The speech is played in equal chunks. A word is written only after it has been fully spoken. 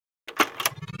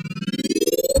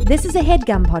This is a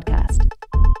HeadGum podcast.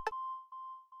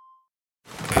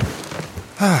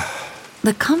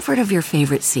 The comfort of your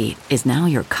favorite seat is now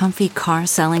your comfy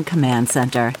car-selling command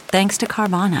center, thanks to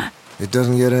Carvana. It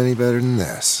doesn't get any better than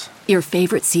this. Your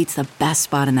favorite seat's the best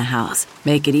spot in the house.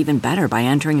 Make it even better by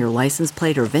entering your license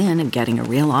plate or VIN and getting a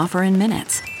real offer in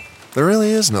minutes. There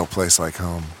really is no place like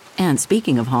home. And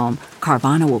speaking of home,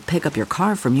 Carvana will pick up your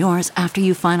car from yours after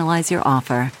you finalize your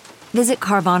offer. Visit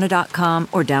Carvana.com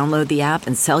or download the app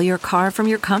and sell your car from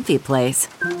your comfy place.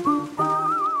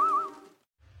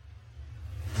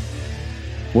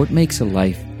 What makes a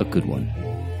life a good one?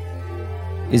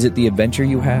 Is it the adventure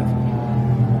you have?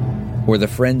 Or the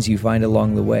friends you find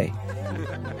along the way?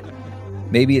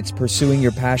 Maybe it's pursuing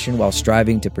your passion while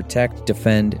striving to protect,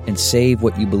 defend, and save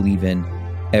what you believe in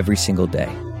every single day.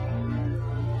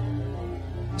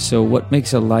 So what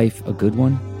makes a life a good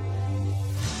one?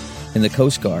 In the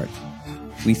Coast Guard,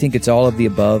 we think it's all of the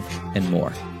above and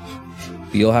more.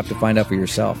 But you'll have to find out for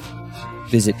yourself.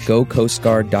 Visit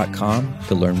gocoastguard.com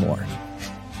to learn more.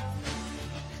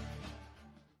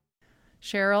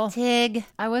 Cheryl, Tig.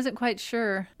 I wasn't quite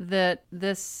sure that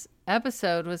this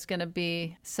episode was going to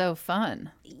be so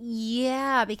fun.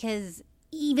 Yeah, because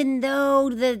even though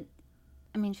should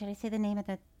I say the name of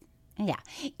the... Yeah.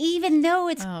 Even though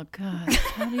it's... Oh, God.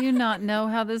 How do you not know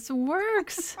how this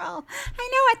works? Well, I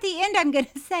know at the end I'm going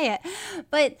to say it.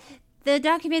 But the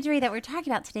documentary that we're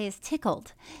talking about today is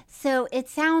Tickled. So it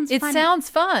sounds It funny.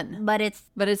 sounds fun. But it's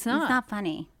not. It's not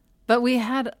funny. But we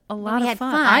had a lot of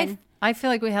fun. I feel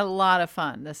like we had a lot of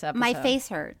fun this episode. My face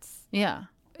hurts. Yeah.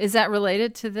 Is that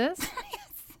related to this? Yes.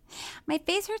 My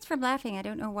face hurts from laughing. I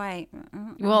don't know why.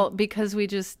 Well, because we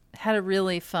just had a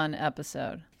really fun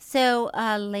episode. So,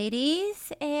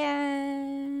 ladies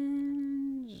and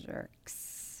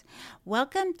jerks,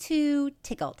 welcome to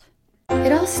Tickled.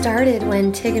 It all started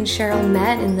when Tig and Cheryl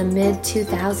met in the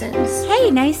mid-2000s.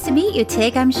 Hey, nice to meet you,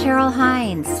 Tig. I'm Cheryl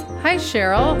Hines. Hi,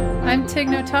 Cheryl. I'm Tig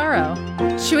Notaro.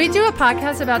 Should we do a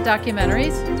podcast about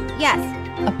documentaries? Yes.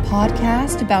 A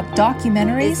podcast about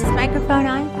documentaries? Is this microphone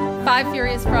on? 5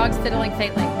 furious frogs fiddling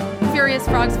faintly. Furious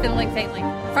frogs fiddling faintly.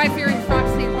 5 furious frogs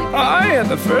fiddling faintly. I am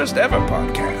the first ever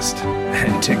podcast,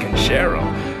 and Tig and Cheryl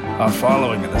are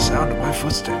following in the sound of my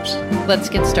footsteps. Let's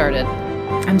get started.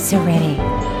 I'm so ready.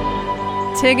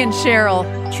 Tig and Cheryl.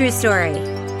 True story.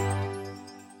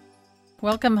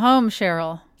 Welcome home,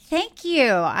 Cheryl. Thank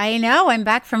you. I know. I'm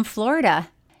back from Florida.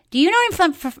 Do you know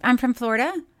I'm from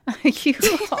Florida? You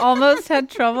almost had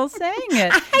trouble saying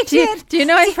it. I did. Do you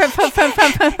know I'm from I'm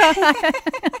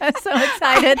so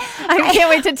excited. I can't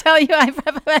wait to tell you I'm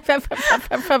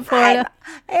from Florida.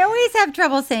 I always have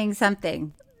trouble saying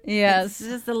something. Yes. It's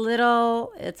just a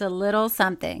little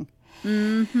something.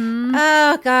 Mm-hmm.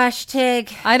 Oh gosh,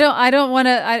 Tig. I don't want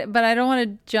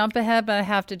to jump ahead, but I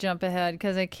have to jump ahead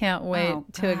because I can't wait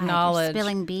to acknowledge. You're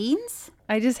spilling beans?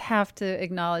 I just have to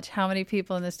acknowledge how many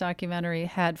people in this documentary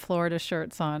had Florida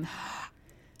shirts on.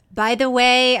 By the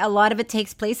way, a lot of it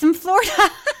takes place in Florida.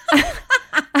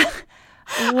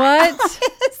 What?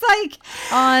 It's like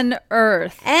on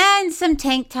earth. And some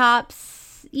tank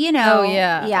tops, you know. Oh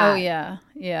yeah. Yeah. Oh yeah.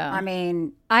 Yeah. I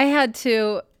mean, I had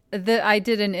to. I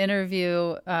did an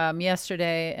interview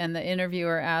yesterday, and the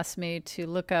interviewer asked me to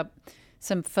look up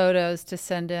some photos to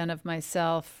send in of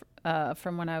myself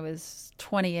from when I was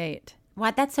 28.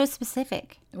 What? That's so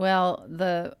specific. Well,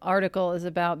 the article is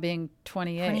about being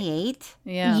 28. 28?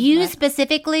 Yeah. You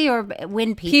specifically, or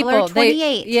when people are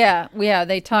 28?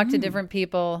 They talk to different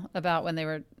people about when they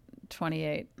were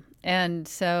 28. And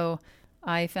so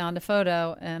I found a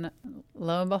photo, and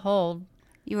lo and behold.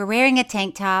 You were wearing a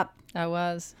tank top. I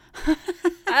was.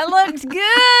 I looked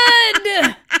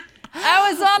good.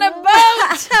 I was on a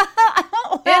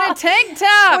boat in a tank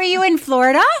top. Were you in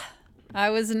Florida? I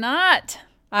was not.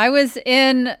 I was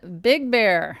in Big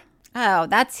Bear. Oh,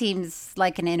 that seems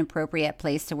like an inappropriate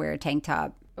place to wear a tank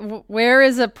top. Where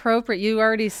is appropriate? You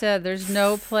already said there's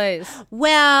no place.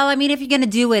 Well, I mean, if you're going to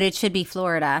do it, it should be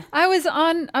Florida. I was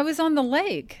on the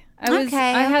lake. I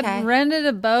had rented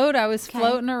a boat. I was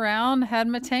floating around, had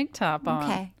my tank top on.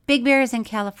 Okay. Big Bear is in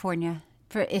California.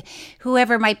 For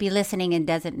whoever might be listening and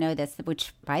doesn't know this,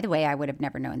 which, by the way, I would have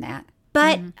never known that.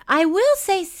 But I will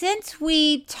say, since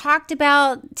we talked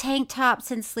about tank tops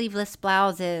and sleeveless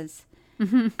blouses,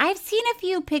 I've seen a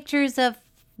few pictures of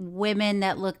women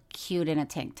that look cute in a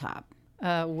tank top.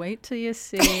 Wait till you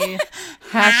see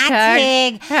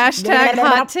hashtag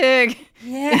hot tig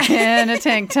in a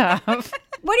tank top.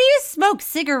 What do you smoke?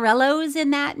 Cigarillos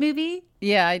in that movie?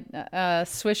 Yeah,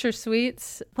 Swisher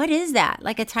Sweets. What is that?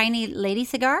 Like a tiny lady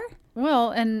cigar? Well,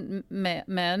 and men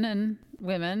and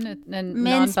women and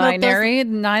Men smoke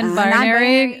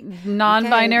non-binary,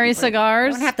 non-binary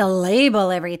cigars. You don't have to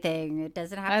label everything. It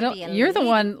doesn't have to be. You're the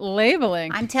one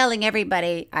labeling. I'm telling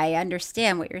everybody. I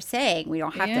understand what you're saying. We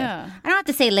don't have to. Yeah. I don't have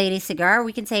to say lady cigar.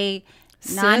 We can say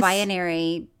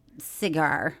non-binary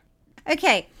cigar.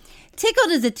 Okay.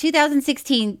 Tickled is a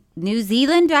 2016 New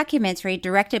Zealand documentary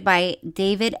directed by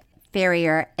David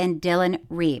Ferrier and Dylan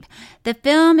Reeve. The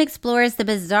film explores the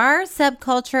bizarre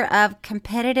subculture of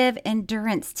competitive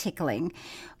endurance tickling,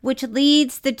 which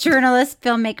leads the journalist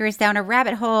filmmakers down a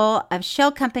rabbit hole of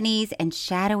shell companies and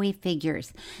shadowy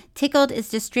figures. Tickled is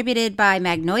distributed by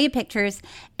Magnolia Pictures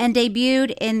and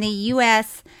debuted in the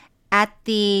U.S. at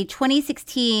the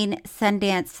 2016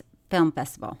 Sundance Film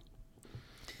Festival.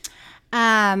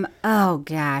 Oh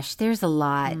gosh, there's a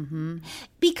lot.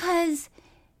 Because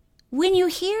when you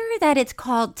hear that it's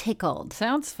called Tickled,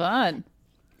 Sounds fun.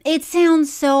 it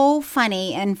sounds so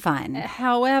funny and fun.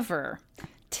 However,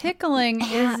 tickling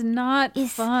is not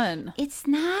fun. It's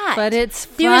not. But it's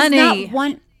There is funny. not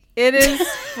one. It is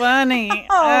funny.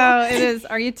 Oh, it is.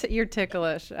 Are you? You're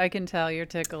ticklish. I can tell you're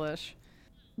ticklish.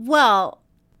 Well,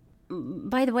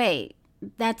 by the way,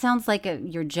 that sounds like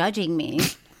you're judging me.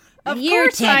 Of You're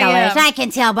course I ticklish. am. I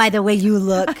can tell by the way you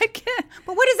look. I can.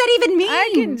 But what does that even mean?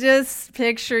 I can just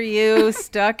picture you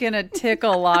stuck in a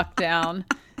tickle lockdown.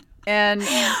 And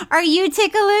Are you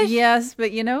ticklish? yes,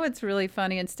 but you know what's really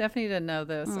funny? And Stephanie didn't know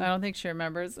this. I don't think she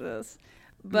remembers this.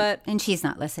 But And she's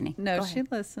not listening. no, Go she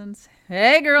ahead. listens.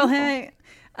 Hey, girl, hey.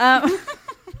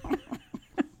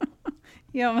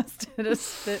 You almost did a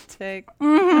spit take.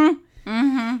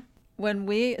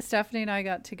 When Stephanie and I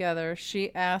got together,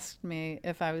 she asked me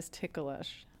if I was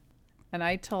ticklish. And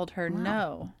I told her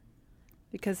no.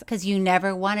 Because Because you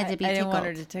never wanted to be I didn't tickled. want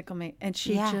her to tickle me. And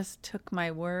she Yeah. just took my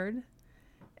word.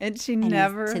 And she And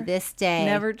never, to this day.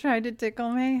 never tried to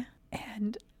tickle me.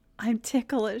 And I'm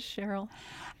ticklish, Cheryl.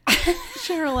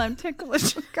 Cheryl, I'm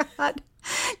ticklish. God.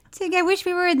 Tig, I wish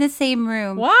we were in the same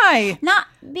room. Why? Not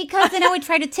because then I would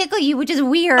try to tickle you, which is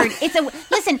weird.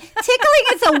 Listen, tickling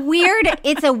is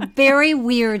it's a very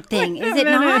weird thing, is it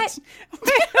not?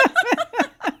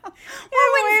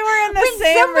 When we were in the when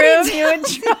same somebody room, you would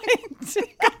try to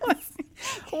tickle me.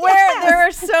 There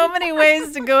are so many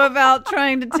ways to go about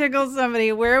trying to tickle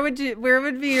somebody. Where would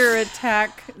be your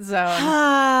attack zone?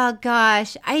 Oh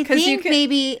gosh, I 'Cause you think can-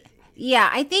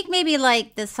 maybe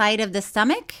like the side of the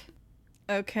stomach.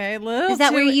 Okay, Is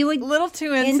that where you would little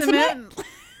too intimate?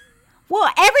 Well,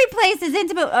 every place is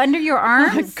intimate under your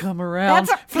arms. I'd come around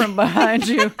from behind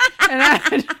you,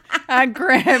 and I'd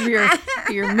grab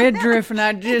your midriff, and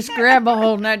I'd just grab a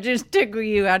hold, and I'd just tickle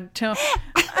you. I'd tump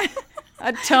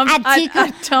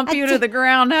you to the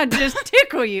ground. I'd just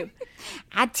tickle you.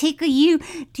 I tickle you.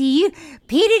 Do you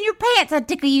peed in your pants? I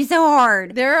tickle you so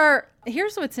hard.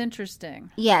 Here's what's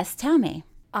interesting. Yes, tell me.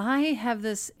 I have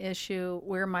this issue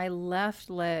where my left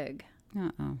leg.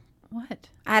 Uh-oh. What?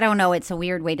 I don't know. It's a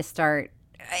weird way to start.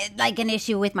 Like an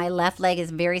issue with my left leg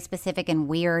is very specific and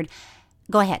weird.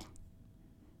 Go ahead.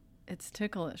 It's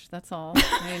ticklish. That's all.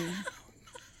 I mean,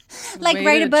 Like way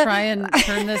right to above. try and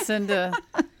turn this into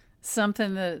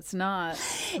something that it's not.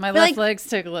 My But left like- leg's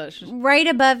ticklish. Right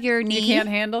above your knee. You can't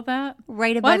handle that?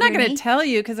 Right above Well, I'm not your going knee. to tell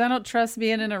you because I don't trust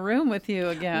being in a room with you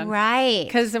again. Right.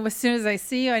 Because as soon as I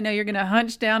see you, I know you're going to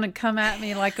hunch down and come at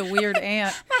me like a weird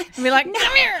ant and be like,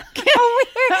 come here.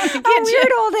 A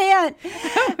weird old aunt.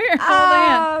 Weird old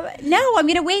aunt. No, I'm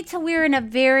gonna wait till we're in a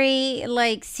very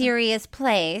serious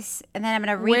place, and then I'm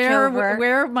gonna reach over.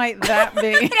 Where might that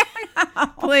be?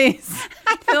 Please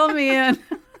fill me in.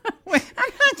 I'm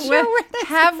not sure where that's.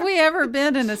 Have we ever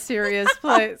been in a serious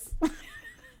place?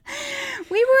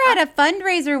 We were at a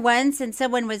fundraiser once, and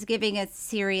someone was giving a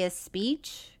serious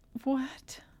speech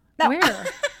What? No. Where?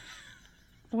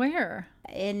 Where?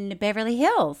 in Beverly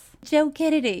Hills. Joe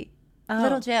Kennedy,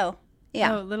 Little Joe.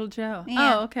 Yeah, Oh, Little Joe.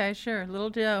 Yeah. Oh, okay, sure. Little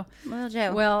Joe. Little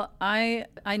Joe. Well, I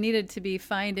needed to be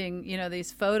finding,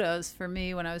 these photos for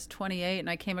me when I was 28, and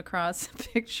I came across a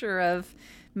picture of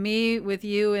me with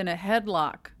you in a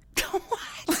headlock.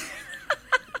 What?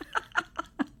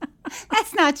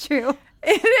 That's not true.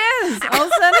 It is. I'll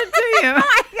send it to you.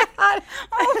 Oh my God!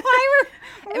 Oh, why were?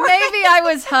 Maybe I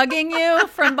was hugging you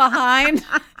from behind,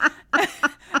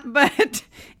 but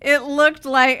it looked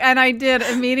like, and I did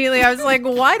immediately. I was like,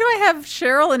 why do I have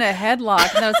Cheryl in a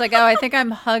headlock? And I was like, oh, I think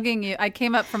I'm hugging you. I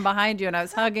came up from behind you and I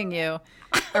was hugging you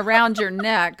around your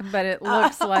neck, but it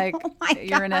looks like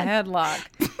you're in a headlock.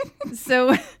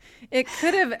 So it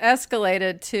could have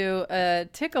escalated to a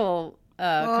tickle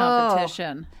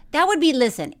competition. That would be.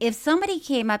 Listen, if somebody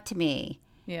came up to me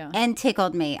Yeah. and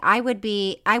tickled me, I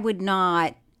would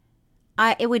not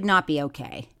it would not be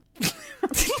okay.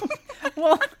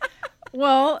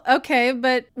 Well, okay,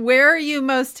 but where are you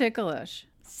most ticklish?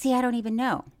 See, I don't even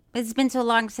know. It's been so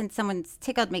long since someone's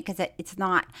tickled me because it's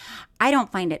not, I don't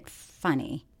find it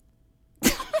funny.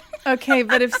 Okay,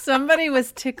 but if somebody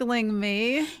was tickling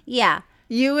me, Yeah.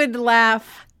 you would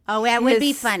laugh. Oh, that would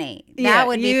be funny. That Yeah,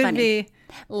 would be you'd funny. be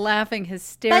laughing But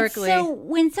hysterically. so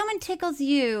when someone tickles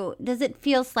you, does it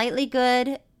feel slightly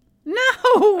good? No.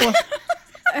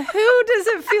 Who does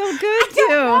it feel good to?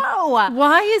 know.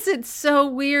 Why is it so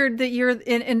weird that you're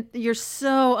you're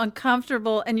so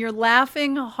uncomfortable and you're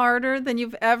laughing harder than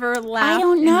you've ever laughed? I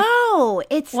don't know.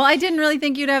 Well, I didn't really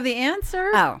think you'd have the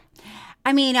answer. Oh.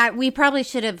 I mean, we probably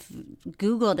should have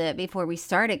Googled it before we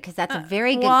started because that's a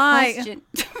very good why? question.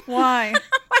 Why?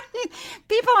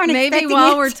 People aren't Maybe expecting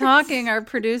while we're answers. talking, our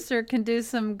producer can do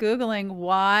some Googling.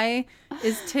 Why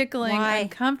is tickling Why?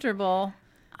 uncomfortable?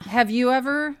 Have you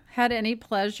ever had any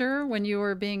pleasure when you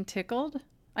were being tickled?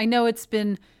 I know it's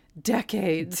been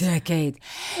decades.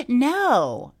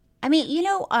 No. I mean,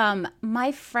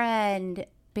 my friend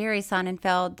Barry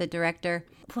Sonnenfeld, the director,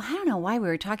 well, I don't know why we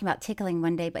were talking about tickling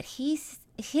one day, but his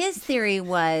theory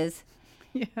was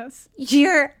Yes.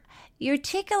 you're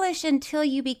ticklish until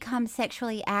you become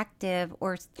sexually active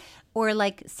or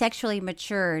like sexually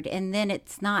matured, and then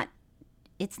it's not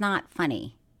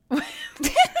funny.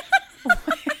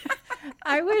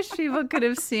 I wish people could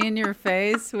have seen your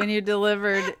face when you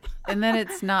delivered, and then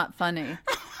it's not funny.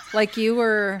 Like you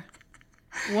were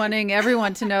wanting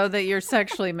everyone to know that you're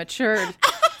sexually matured.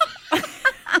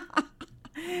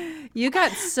 You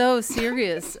got so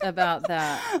serious about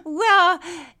that. Well,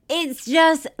 it's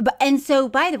just, and so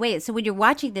by the way, so when you're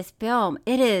watching this film,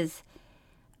 it is,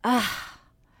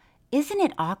 isn't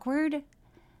it awkward?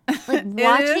 Like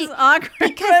It is awkward,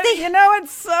 because but they-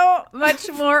 it's so much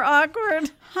more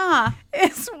awkward. Huh?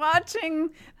 It's watching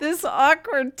this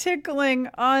awkward tickling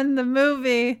on the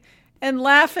movie and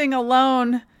laughing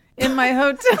alone in my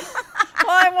hotel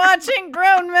while I'm watching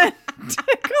grown men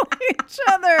tickle each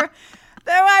other.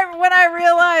 When I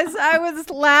realized I was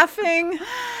laughing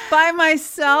by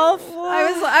myself,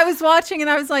 I was watching and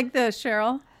I was like this,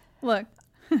 Cheryl. Look.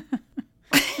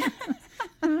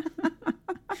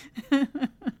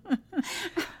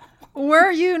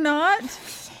 Were you not?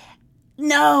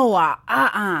 No,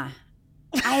 I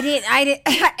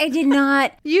did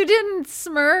not. You didn't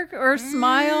smirk or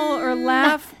smile or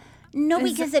laugh. No,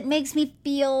 because it makes me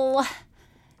feel.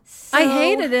 I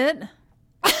hated it.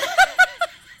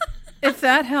 If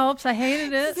that helps, I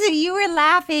hated it. So you were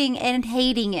laughing and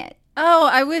hating it. Oh,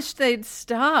 I wish they'd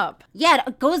stop. Yeah,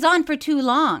 it goes on for too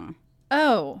long.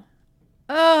 Oh,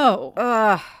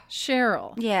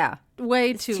 Cheryl. Yeah,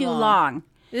 Way it's too too long. long.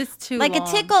 It's too Like long.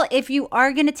 a tickle, if you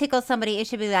are going to tickle somebody, it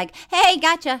should be like, hey,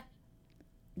 gotcha.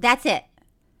 That's it.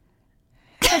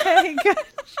 Hey, good.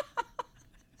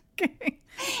 Okay.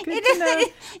 Good to know.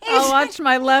 I'll watch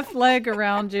my left leg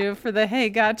around you for the hey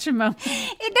gotcha moment.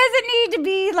 It doesn't need to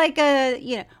be like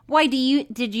why do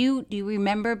you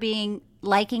remember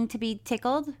liking to be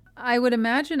tickled? I would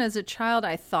imagine as a child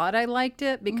I thought I liked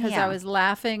it because Yeah. I was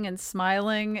laughing and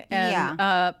smiling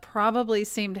and probably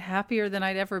seemed happier than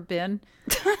I'd ever been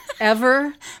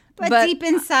ever. But deep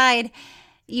inside,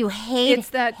 you hated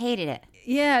it.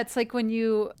 Yeah, it's like when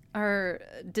you are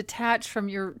detached from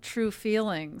your true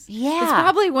feelings. Yeah. It's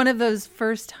probably one of those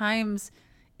first times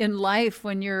in life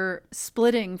when you're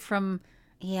splitting from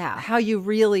Yeah. how you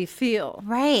really feel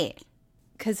Right.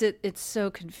 because it's so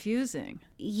confusing.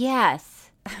 Yes.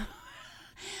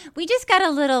 We just got a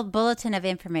little bulletin of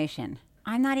information.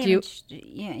 I'm not even.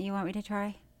 You want me to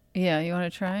try? Yeah, you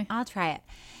want to try? I'll try it.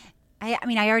 I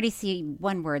mean, I already see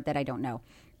one word that I don't know.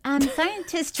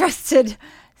 Scientists trusted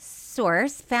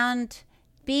source found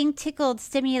being tickled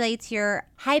stimulates your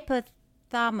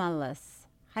hypothalamus,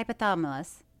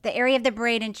 the area of the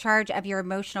brain in charge of your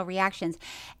emotional reactions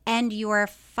and your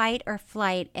fight or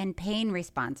flight and pain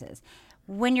responses.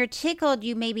 When you're tickled,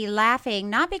 you may be laughing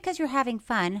not because you're having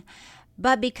fun,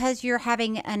 but because you're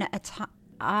having an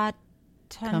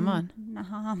Come on.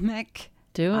 autonomic.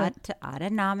 Do it.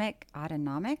 Autonomic.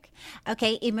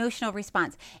 Okay, emotional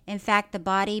response. In fact, the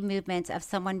body movements of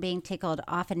someone being tickled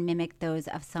often mimic those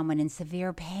of someone in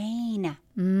severe pain.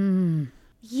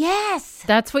 Yes.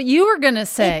 That's what you were going to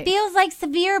say. It feels like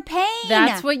severe pain.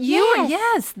 That's what you were. Yes.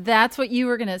 Yes, that's what you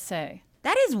were going to say.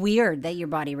 That is weird that your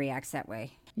body reacts that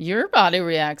way. Your body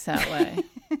reacts that way.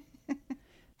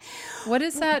 What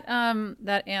is that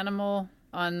that animal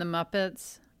on the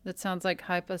Muppets that sounds like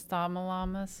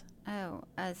hypothalamus? Oh,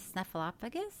 a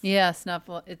snuffleupagus? Yeah,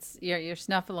 snuffle. It's your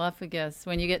snuffleupagus.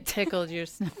 When you get tickled, your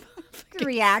snuffle.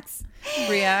 Reacts.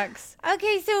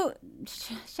 Okay, so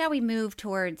shall we move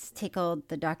towards Tickled,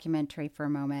 the documentary, for a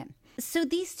moment? So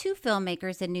these two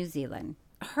filmmakers in New Zealand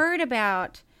heard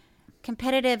about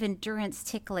competitive endurance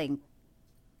tickling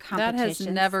competitions. That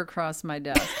has never crossed my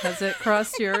desk. Has it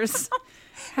crossed yours?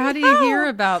 How do you hear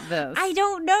about this? I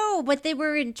don't know, but they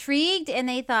were intrigued and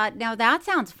they thought, now that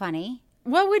sounds funny.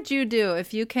 What would you do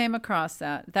if you came across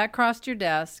that? That crossed your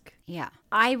desk. Yeah.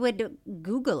 I would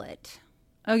Google it.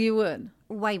 Oh, you would?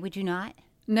 Why would you not?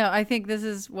 No, I think this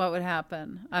is what would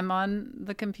happen. I'm on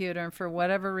the computer and for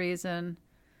whatever reason,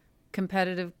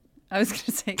 competitive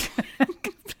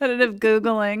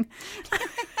Googling.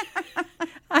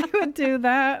 I would do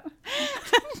that.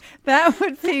 That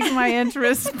would pique my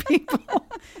interest, people.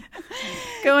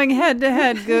 Going head to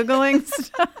head Googling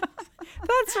stuff.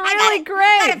 That's really great.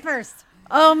 I got it first.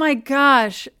 Oh my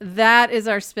gosh. That is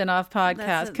our spin-off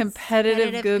podcast,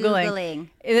 Competitive Googling.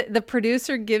 The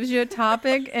producer gives you a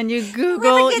topic and you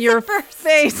Google your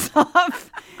face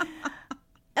off.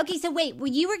 Okay, so wait,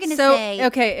 well, you were going to say...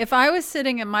 Okay, if I was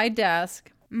sitting at my desk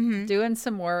doing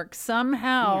some work,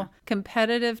 somehow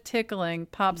competitive tickling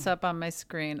pops up on my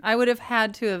screen. I would have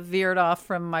had to have veered off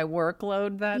from my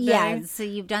workload that day. Yeah, so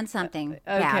you've done something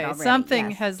bad already.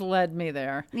 Something has led me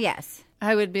there. Yes.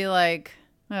 I would be like,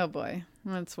 oh boy,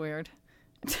 that's weird.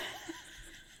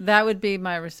 That would be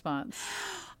my response.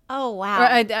 Oh,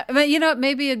 wow. But you know,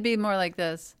 maybe it'd be more like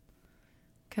this.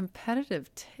 Competitive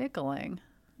tickling.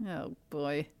 Oh,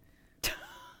 boy.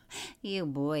 You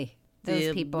boy. Those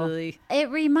yeah, people. Boy. It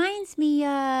reminds me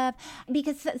of,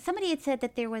 because somebody had said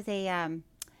that there was a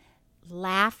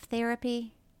laugh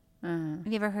therapy. Have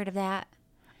you ever heard of that?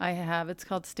 I have. It's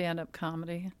called stand-up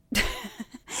comedy.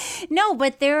 No,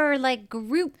 but there are like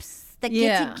groups that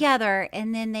get together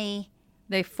and then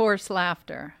they force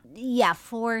laughter. Yeah,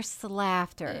 force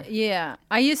laughter. Yeah.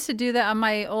 I used to do that on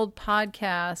my old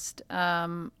podcast.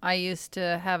 I used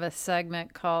to have a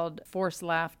segment called Force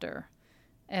Laughter,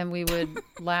 and we would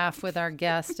laugh with our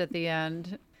guest at the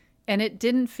end, and it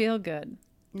didn't feel good.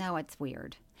 No, it's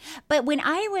weird. But when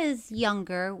I was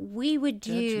younger, we would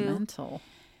do... Judgmental.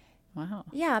 Wow.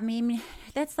 Yeah, I mean,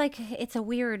 that's like, it's a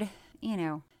weird, you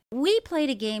know. We played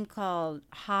a game called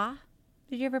Ha.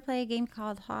 Did you ever play a game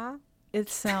called Ha? It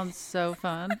sounds so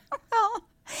fun. Well,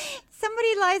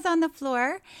 somebody lies on the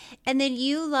floor, and then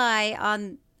you lie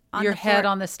on your the head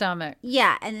floor. On the stomach.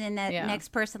 Yeah, and then the next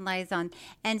person lies on,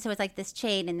 and so it's like this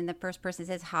chain, and then the first person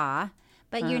says ha,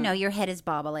 but you know your head is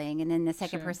bobbling, and then the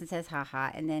second person says ha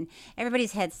ha, and then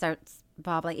everybody's head starts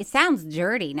bobbling. It sounds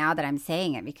dirty now that I'm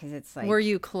saying it because it's like. Were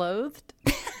you clothed?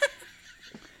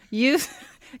 You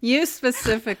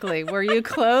specifically, were you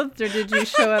clothed, or did you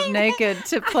show up naked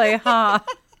to play ha?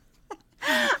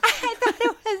 I thought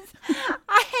it was.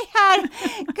 I had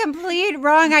complete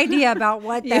wrong idea about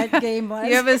what that game was.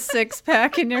 You have a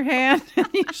 6-pack in your hand and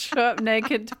you show up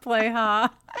naked to play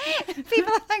ha.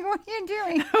 People are like, "What are you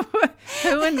doing?"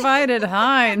 Who invited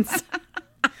Heinz?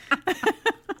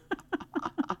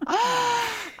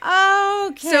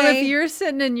 Okay. So if you're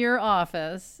sitting in your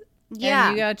office and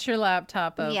you got your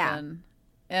laptop open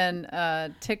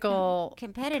and tickle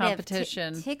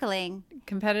competition,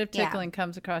 competitive tickling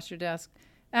comes across your desk,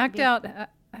 act out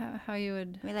how you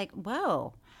would. Be like,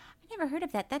 whoa, I never heard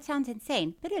of that. That sounds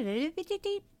insane.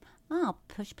 Oh,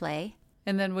 push play.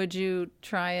 And then would you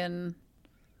try and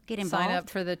get involved? Sign up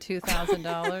for the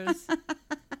 $2,000?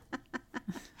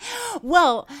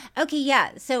 Well, okay,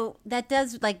 yeah. So that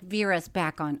does like veer us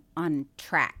back on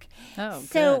track. Oh,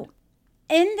 so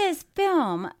good. In this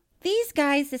film, these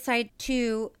guys decide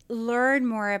to learn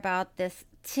more about this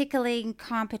tickling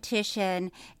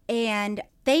competition, and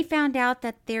they found out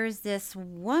that there's this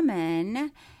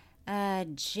woman,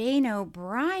 Jane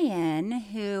O'Brien,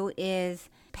 who is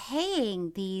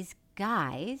paying these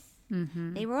guys.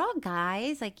 Mm-hmm. They were all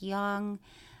guys, like young.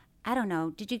 I don't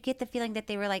know. Did you get the feeling that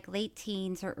they were like late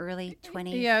teens or early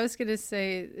 20s? Yeah, I was going to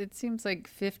say it seems like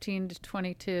 15 to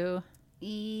 22.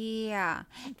 Yeah.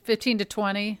 15 to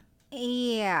 20.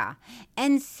 Yeah.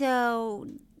 And so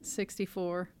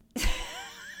 64.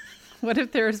 What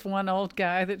if there's one old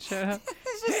guy that showed up?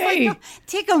 Hey, like,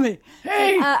 tickle me.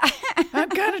 Hey, I'm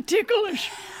kind of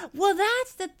ticklish. Well,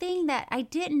 that's the thing that I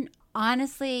didn't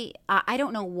honestly, I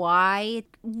don't know why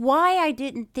I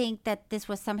didn't think that this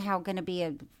was somehow going to be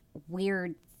a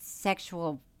weird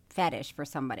sexual fetish for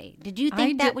somebody. Did you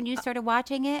think that when you started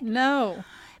watching it? No.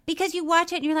 Because you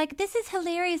watch it and you're like, this is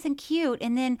hilarious and cute.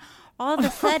 And then all of a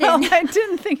sudden. Well, I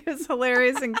didn't think it was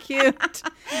hilarious and cute.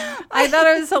 I thought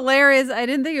it was hilarious. I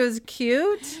didn't think it was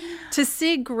cute to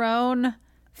see grown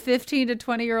 15 to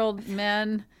 20-year-old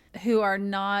men who are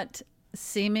not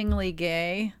seemingly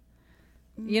gay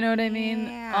You know what I mean?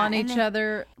 On each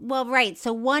other. Well, right.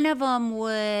 So one of them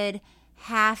would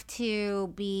have to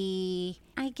be,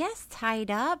 I guess,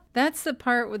 tied up. That's the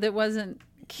part that wasn't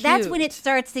cute. That's when it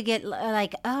starts to get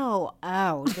like,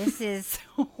 oh, this is...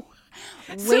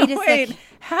 Wait,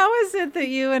 how is it that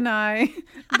you and I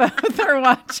both are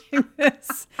watching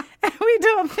this and we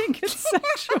don't think it's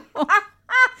sexual?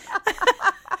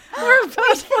 We're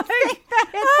both like,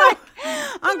 it's like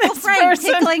Uncle Frank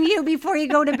tickling you before you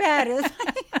go to bed.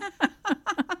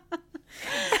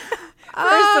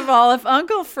 First of all, if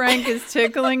Uncle Frank is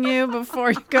tickling you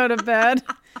before you go to bed,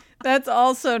 that's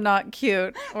also not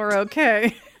cute or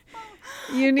okay.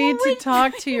 You need to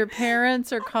talk to your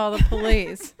parents or call the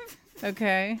police.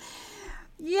 Okay.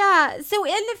 Yeah. So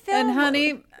in the film, and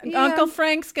honey, Uncle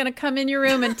Frank's gonna come in your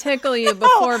room and tickle you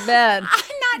before bed.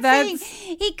 I'm not saying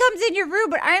he comes in your room,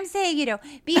 but I'm saying,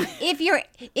 if you're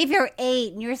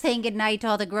 8 and you're saying goodnight to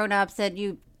all the grown-ups and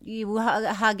you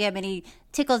hug him and he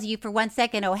tickles you for 1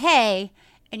 second, oh hey,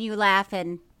 and you laugh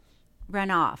and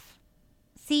run off.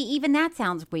 See, even that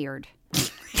sounds weird.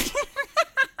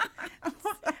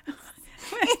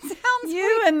 It sounds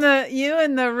you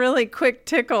and the really quick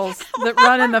tickles that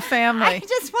run in the family. I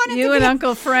just wanted you to and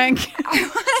Uncle Frank. I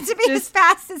wanted to be as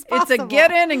fast as possible. It's a get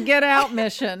in and get out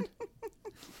mission.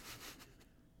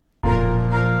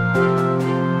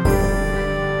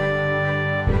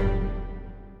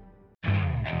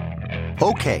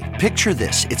 Okay, picture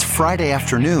this. It's Friday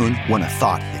afternoon when a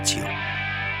thought hits you.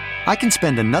 I can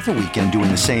spend another weekend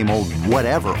doing the same old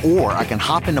whatever, or I can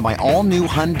hop into my all-new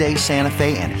Hyundai Santa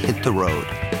Fe and hit the road.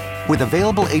 With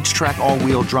available H-Track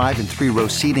all-wheel drive and 3-row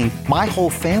seating, my whole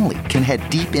family can head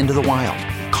deep into the wild.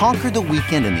 Conquer the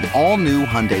weekend in the all-new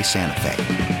Hyundai Santa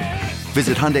Fe.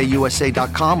 Visit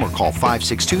HyundaiUSA.com or call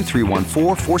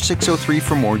 562-314-4603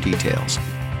 for more details.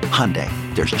 Hyundai,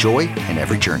 there's joy in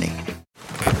every journey.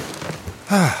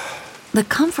 The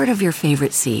comfort of your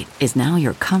favorite seat is now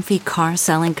your comfy car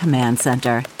selling command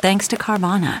center, thanks to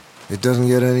Carvana. It doesn't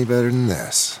get any better than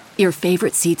this. Your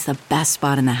favorite seat's the best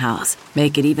spot in the house.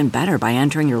 Make it even better by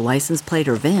entering your license plate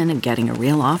or VIN and getting a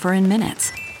real offer in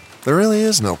minutes. There really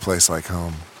is no place like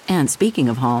home. And speaking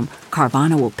of home,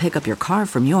 Carvana will pick up your car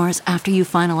from yours after you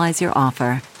finalize your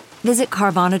offer. Visit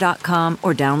Carvana.com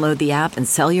or download the app and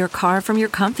sell your car from your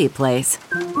comfy place.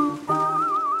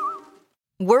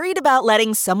 Worried about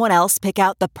letting someone else pick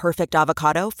out the perfect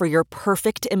avocado for your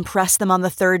perfect impress them on the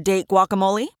third date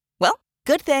guacamole? Well,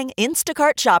 good thing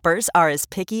Instacart shoppers are as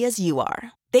picky as you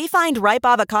are. They find ripe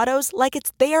avocados like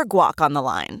it's their guac on the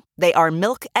line. They are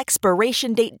milk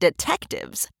expiration date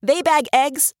detectives. They bag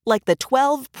eggs like the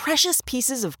 12 precious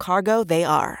pieces of cargo they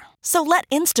are. So let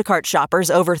Instacart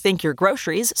shoppers overthink your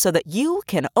groceries so that you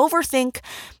can overthink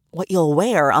what you'll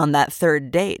wear on that third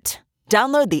date.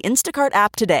 Download the Instacart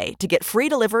app today to get free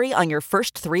delivery on your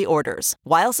first 3 orders,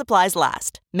 while supplies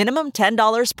last. Minimum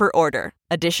 $10 per order.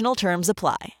 Additional terms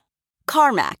apply.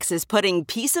 CarMax is putting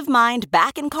peace of mind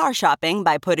back in car shopping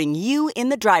by putting you in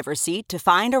the driver's seat to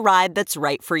find a ride that's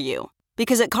right for you.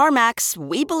 Because at CarMax,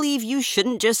 we believe you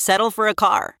shouldn't just settle for a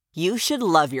car. You should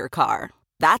love your car.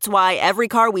 That's why every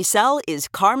car we sell is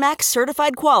CarMax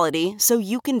certified quality, so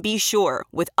you can be sure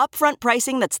with upfront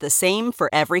pricing that's the same for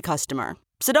every customer.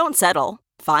 So don't settle.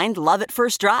 Find love at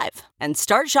first drive and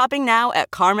start shopping now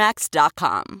at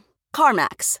CarMax.com.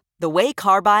 CarMax, the way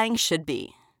car buying should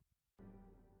be.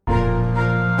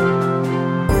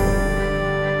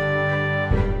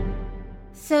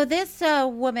 So this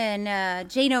woman,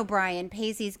 Jane O'Brien,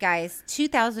 pays these guys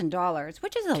 $2,000,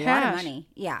 which is a lot of money.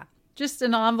 Yeah. Just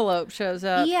an envelope shows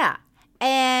up. Yeah.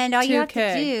 And all you have to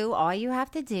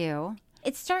 $2K. do,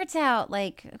 it starts out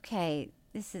like, okay,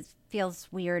 feels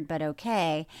weird, but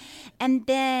okay. And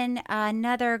then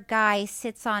another guy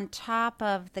sits on top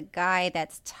of the guy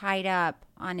that's tied up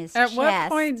on his chest. At what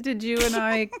point did you and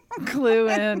I clue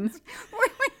in?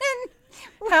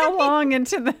 How long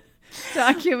into the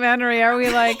documentary are we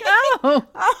like,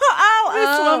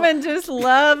 this woman just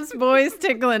loves boys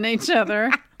tickling each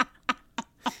other?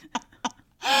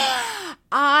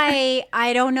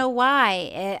 I don't know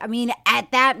why. I mean,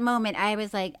 at that moment, I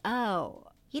was like, oh.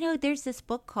 There's this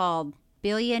book called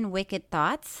Billion Wicked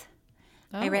Thoughts.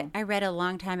 Oh. I read a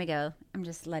long time ago. I'm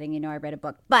just letting you know I read a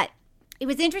book. But it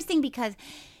was interesting because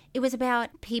it was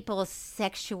about people's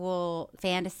sexual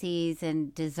fantasies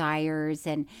and desires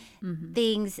and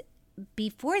things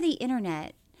before the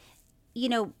internet.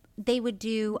 They would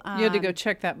do... you had to go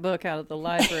check that book out at the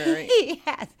library.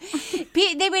 Yes.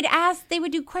 They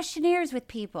would do questionnaires with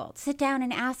people, sit down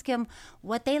and ask them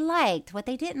what they liked, what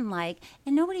they didn't like.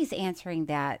 And nobody's answering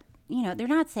that. They're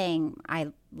not saying,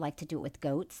 I like to do it with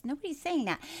goats. Nobody's saying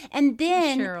that. And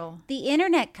then Cheryl, the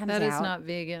internet comes out. that is not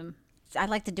vegan. I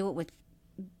like to do it with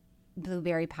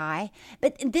blueberry pie.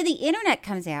 But then the internet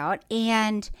comes out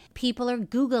and people are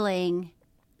Googling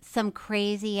some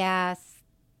crazy ass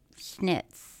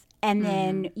schnitz. And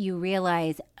then you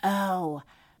realize, oh,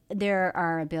 there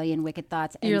are a billion wicked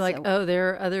thoughts. And You're like, oh,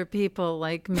 there are other people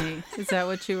like me. Is that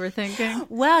what you were thinking?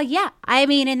 Well, yeah. I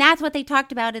mean, and that's what they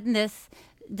talked about in this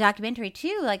documentary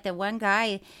too. Like the one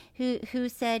guy who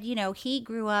said, you know, he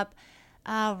grew up,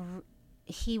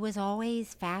 he was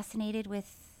always fascinated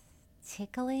with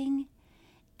tickling.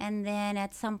 And then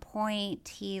at some point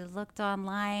he looked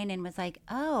online and was like,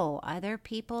 oh, other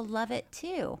people love it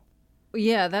too.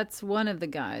 Yeah, that's one of the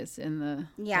guys in the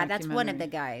that's one of the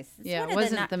guys. It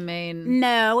wasn't the main.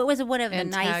 No, it was one of the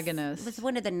antagonist. It was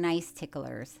one of the nice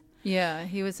ticklers. Yeah,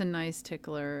 he was a nice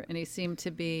tickler, and he seemed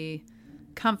to be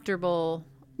comfortable.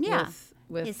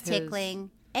 With his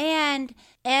tickling and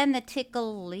the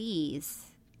ticklees.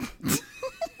 The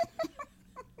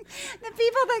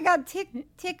people that got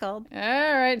tickled. All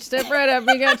right, step right up.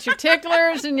 You got your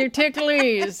ticklers and your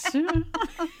ticklees.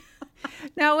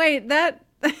 Now wait, that.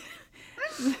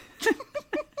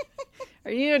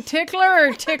 Are you a tickler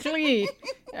or ticklee?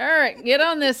 All right, get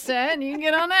on this side and you can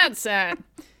get on that side.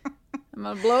 I'm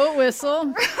going to blow a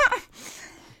whistle.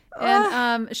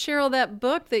 And Cheryl, that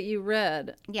book that you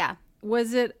read. Yeah.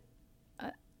 Was it,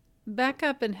 back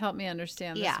up and help me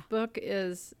understand. This book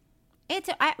is. It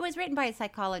was written by a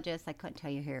psychologist. I couldn't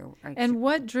tell you here. And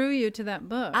what drew you to that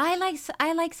book? I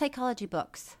like psychology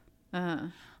books. Uh-huh.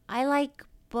 I like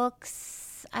books.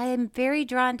 I am very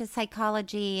drawn to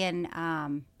psychology, and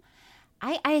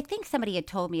I think somebody had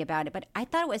told me about it, but I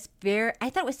thought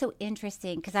it was so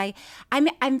interesting because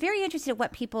I'm very interested in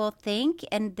what people think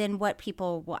and then what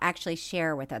people will actually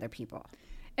share with other people.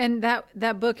 And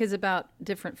that book is about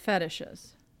different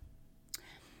fetishes.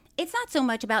 It's not so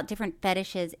much about different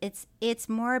fetishes. It's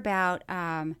more about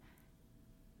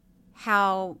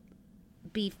how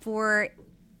before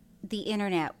the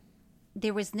internet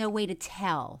there was no way to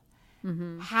tell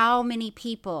how many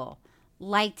people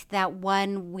liked that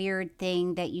one weird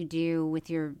thing that you do with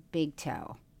your big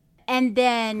toe. And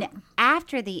then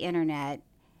after the internet,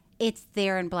 it's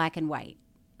there in black and white.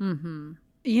 Mm-hmm.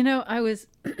 You know, I was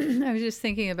just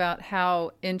thinking about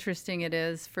how interesting it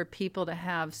is for people to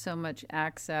have so much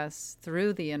access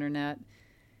through the internet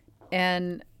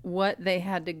and what they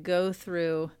had to go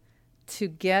through to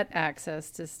get access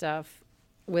to stuff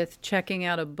with checking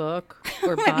out a book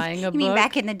or buying a book. You mean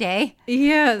back in the day?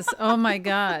 Yes. Oh my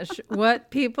gosh. What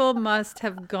people must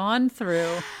have gone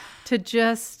through to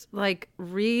just like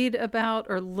read about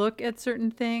or look at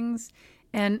certain things.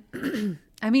 And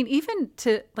I mean, even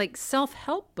to like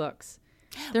self-help books.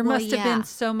 There must have been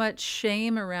so much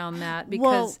shame around that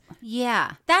because...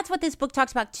 That's what this book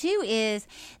talks about too, is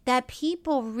that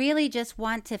people really just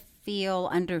want to feel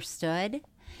understood.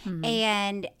 Mm-hmm.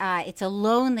 And it's a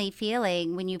lonely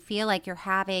feeling when you feel like you're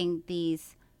having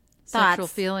these sexual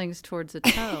feelings towards a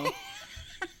toe.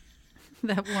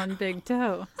 That one big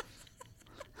toe.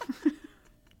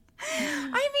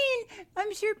 I mean,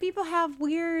 I'm sure people have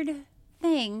weird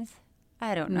things.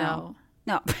 I don't know.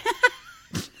 No.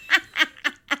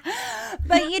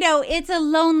 But, you know, it's a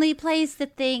lonely place to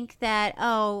think that,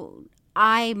 oh,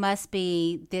 I must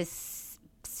be this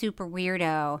super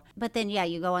weirdo. But then,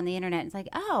 you go on the internet and it's like,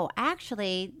 oh,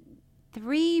 actually,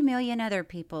 3 million other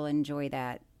people enjoy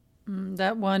that.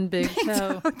 That one big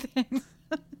toe.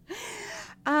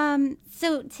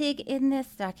 So, Tig, in this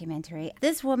documentary,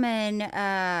 this woman,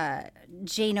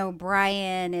 Jane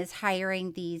O'Brien, is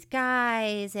hiring these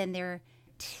guys and they're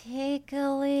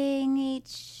tickling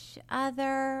each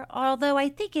other. Although I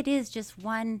think it is just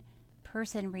one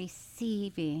person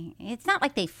receiving. It's not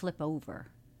like they flip over.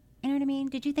 You know what I mean?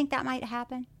 Did you think that might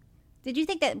happen? Did you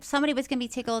think that somebody was going to be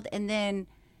tickled and then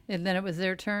it was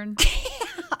their turn? Yeah.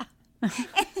 and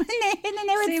then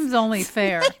they would seems only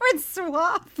fair. They would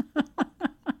swap.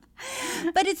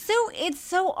 But it's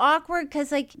so awkward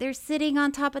because like they're sitting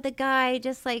on top of the guy,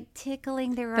 just like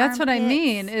tickling their That's what I armpits.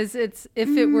 mean. Is if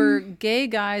it were gay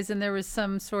guys and there was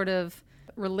some sort of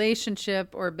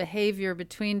relationship or behavior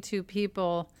between two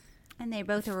people, and they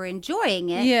both were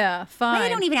enjoying it. Yeah, fine. They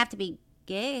don't even have to be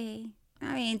gay.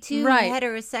 I mean, two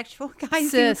heterosexual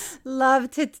guys who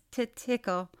love to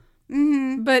tickle.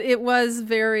 Mm-hmm. But it was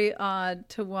very odd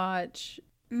to watch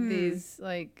these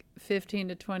like 15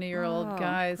 to 20-year-old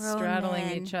guys straddling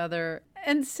each other.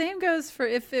 And same goes for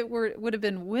if it would have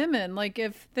been women. Like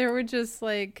if there were just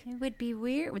like... It would be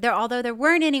weird. Although there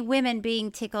weren't any women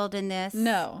being tickled in this.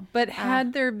 No, but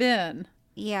had there been,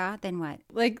 Yeah, then what?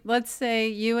 Like, let's say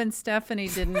you and Stephanie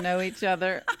didn't know each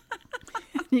other.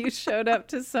 You showed up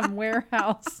to some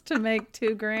warehouse to make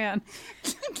 $2,000.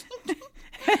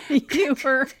 You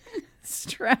were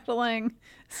straddling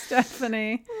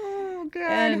Stephanie. Oh, God.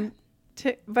 And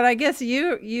but I guess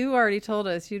you already told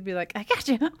us you'd be like, I got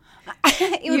you.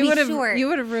 It would be short. You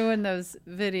would have ruined those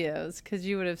videos because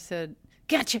you would have said,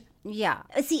 gotcha. Yeah.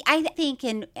 See, I think,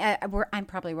 I'm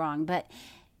probably wrong, but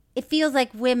it feels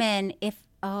like women, if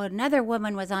another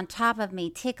woman was on top of me,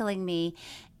 tickling me,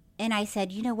 and I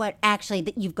said, you know what, actually,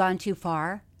 that you've gone too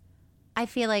far, I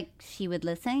feel like she would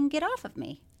listen and get off of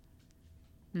me.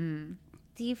 Do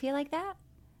you feel like that?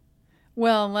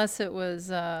 Well, unless it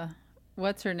was,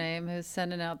 what's her name, who's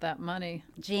sending out that money?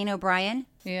 Jane O'Brien?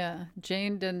 Yeah.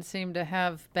 Jane didn't seem to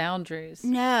have boundaries.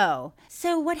 No.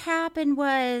 So what happened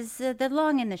was, the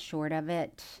long and the short of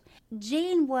it,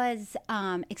 Jane was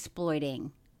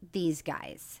exploiting these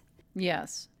guys.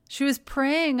 Yes. She was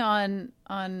preying on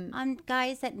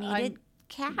guys that needed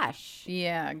cash.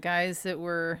 Yeah, guys that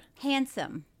were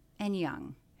handsome and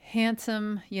young.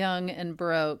 Handsome, young, and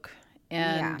broke.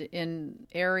 And in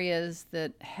areas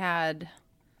that had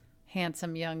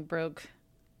handsome, young, broke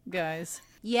guys.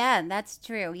 Yeah, that's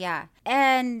true. Yeah.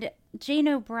 And Jane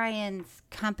O'Brien's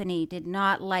company did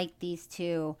not like these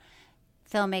two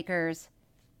filmmakers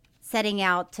setting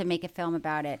out to make a film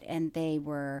about it. And they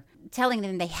were telling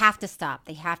them they have to stop.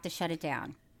 They have to shut it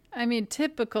down. I mean,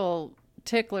 typical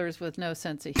ticklers with no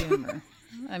sense of humor.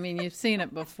 I mean, you've seen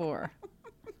it before.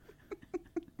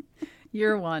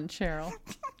 You're one, Cheryl.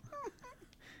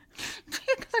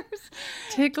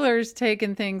 Ticklers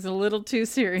taking things a little too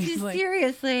seriously.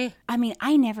 Seriously. I mean,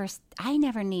 I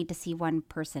never need to see one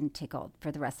person tickled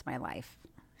for the rest of my life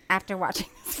after watching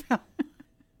this film.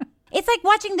 It's like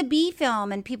watching the Bee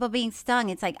film and people being stung.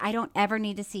 It's like, I don't ever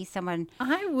need to see someone.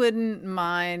 I wouldn't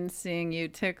mind seeing you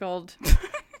tickled.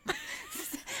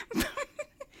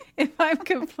 If I'm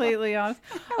completely honest.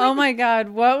 Oh my God.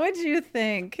 What would you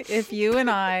think if you and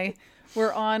I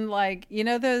were on, like, you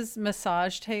know those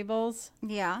massage tables?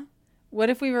 Yeah. What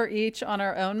if we were each on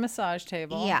our own massage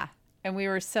table? Yeah. And we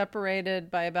were separated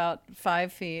by about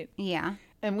 5 feet. Yeah.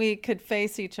 And we could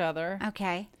face each other.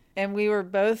 Okay. And we were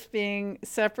both being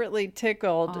separately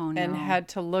tickled and had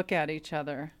to look at each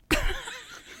other.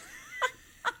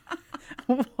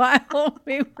 While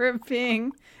we were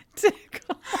being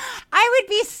tickled. I would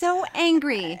be so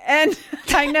angry. And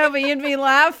I know, but you'd be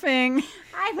laughing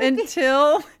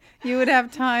until you would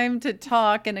have time to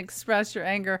talk and express your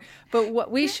anger. But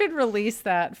we should release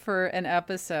that for an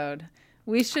episode.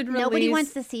 We should release. Nobody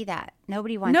wants to see that.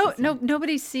 Nobody wants to see that.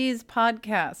 Nobody sees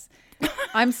podcasts.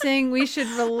 I'm saying we should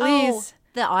release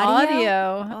the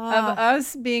audio of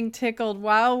us being tickled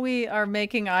while we are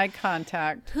making eye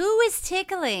contact. Who is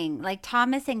tickling? Like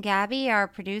Thomas and Gabby, our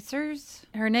producers?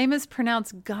 Her name is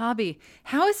pronounced Gabi.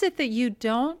 How is it that you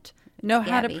don't know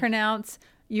how to pronounce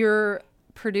your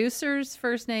producer's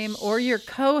first name or your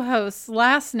co-host's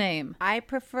last name? I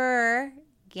prefer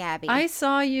Gabby. I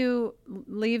saw you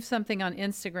leave something on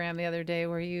Instagram the other day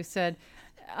where you said,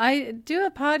 I do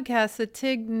a podcast, the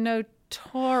Tig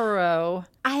Notaro.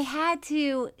 I had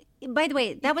to. By the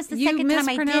way, that was the second time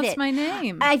I did it. You mispronounced my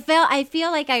name. I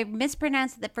feel like I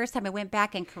mispronounced it the first time. I went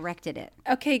back and corrected it.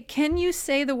 Okay, can you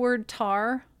say the word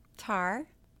tar? Tar?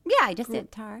 Yeah, I just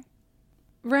did tar.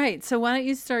 Right. So why don't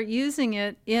you start using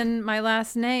it in my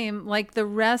last name like the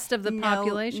rest of the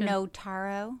population?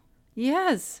 Notaro?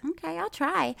 Yes. Okay, I'll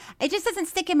try. It just doesn't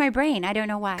stick in my brain. I don't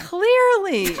know why.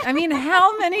 Clearly. I mean,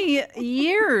 how many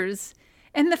years?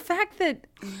 And the fact that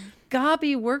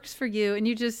Gabi works for you and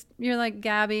you're like,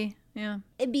 Gabby. Yeah.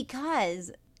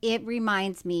 Because it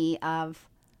reminds me of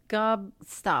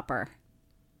Gobstopper.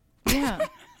 Yeah.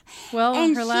 Well,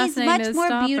 and her last name is she's much more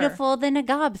Stopper. beautiful than a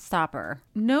Gobstopper.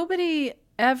 Nobody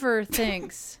ever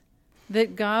thinks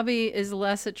that Gabi is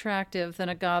less attractive than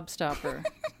a Gobstopper.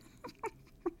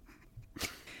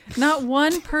 Not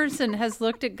one person has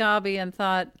looked at Gabi and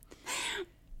thought,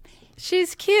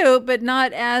 she's cute, but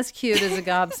not as cute as a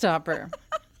Gobstopper.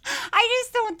 I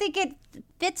just don't think it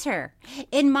fits her.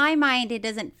 In my mind, it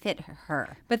doesn't fit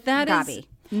her. But that Gabi. is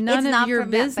none It's of not your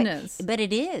from that, business. but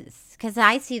it is, because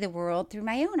I see the world through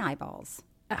my own eyeballs.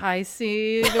 I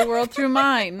see the world through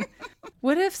mine.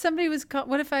 What if somebody was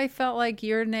what if I felt like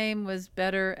your name was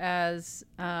better as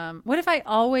what if I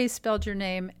always spelled your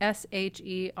name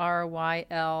SHERYLHINE?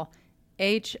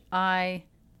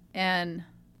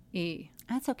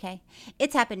 That's okay.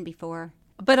 It's happened before.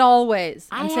 But always.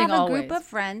 I saying have a always. group of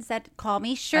friends that call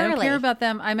me Shirley. I don't care about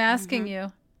them. I'm asking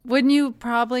you. Wouldn't you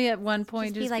probably at one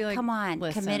point just be like, come on,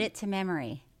 listen. commit it to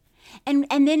memory. And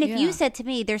then if Yeah. you said to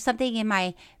me, there's something in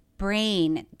my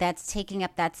brain that's taking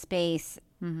up that space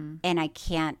and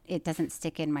it doesn't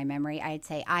stick in my memory, I'd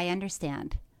say, I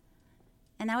understand.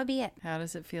 And that would be it. How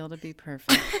does it feel to be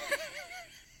perfect?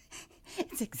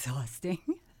 It's exhausting.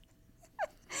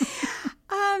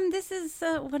 This is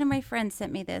one of my friends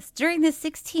sent me this. During the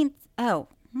 16th,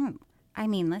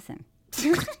 listen.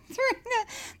 During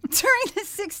the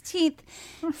 16th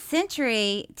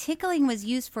century, tickling was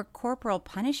used for corporal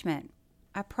punishment.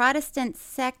 A Protestant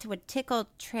sect would tickle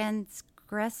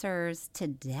transgressors to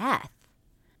death.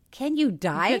 Can you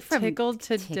die from tickled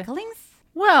to ticklings?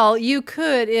 Well, you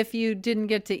could if you didn't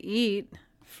get to eat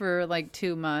for like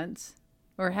 2 months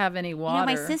or have any water.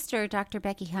 My sister, Dr.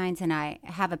 Becky Hines, and I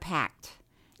have a pact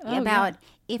about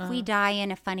if we die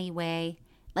in a funny way,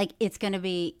 like it's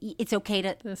okay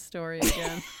to... This story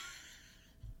again.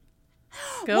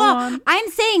 Go on. I'm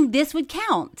saying this would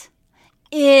count.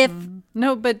 If...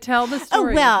 No, but tell the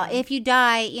story. Oh, well, if you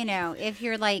die, if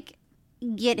you're like,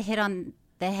 get hit on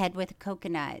the head with a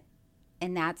coconut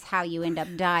and that's how you end up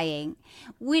dying,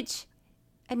 which,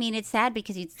 I mean, it's sad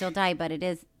because you'd still die, but it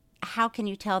is, how can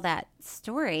you tell that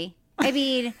story? I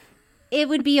mean, it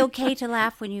would be okay to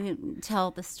laugh when you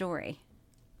tell the story.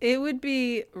 It would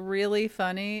be really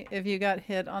funny if you got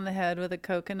hit on the head with a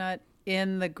coconut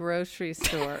in the grocery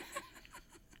store.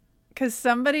 Because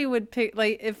somebody would pick,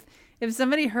 like, if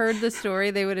somebody heard the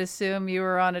story, they would assume you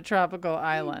were on a tropical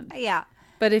island. Yeah.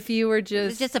 But if you were It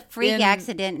was just a freak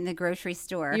accident in the grocery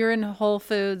store. You're in Whole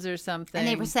Foods or something. And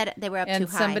they were up too high. And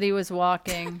somebody was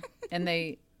walking and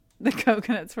the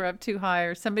coconuts were up too high,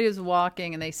 or somebody was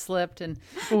walking and they slipped and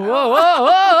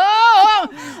whoa.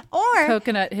 Or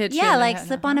coconut hit you. Yeah, like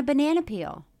slip on a banana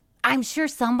peel. I'm sure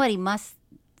somebody must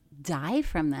die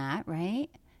from that, right?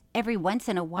 Every once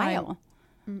in a while.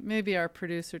 Maybe our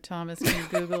producer Thomas can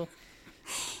Google.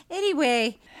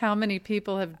 Anyway, how many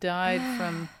people have died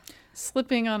from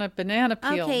slipping on a banana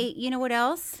peel? Okay, you know what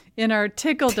else? In our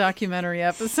Tickled documentary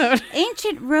episode.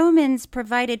 Ancient Romans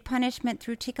provided punishment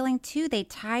through tickling too. They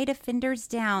tied offenders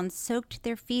down, soaked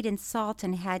their feet in salt,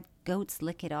 and had goats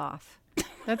lick it off.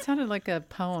 That sounded like a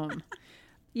poem.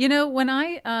 When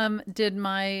I did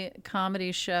my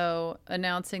comedy show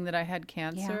announcing that I had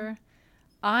cancer,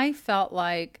 I felt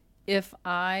like if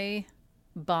I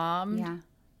bombed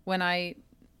when I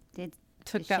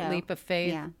took that leap of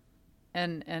faith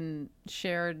and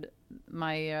shared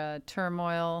my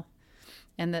turmoil,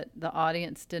 and that the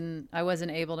audience I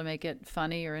wasn't able to make it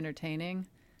funny or entertaining,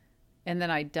 and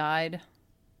then I died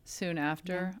soon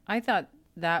after, I thought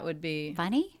that would be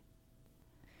funny.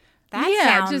 That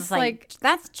sounds just like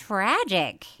that's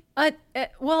tragic. A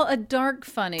dark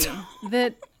funny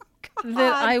that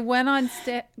I went on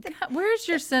stage. Where's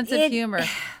your sense of humor?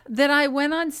 That I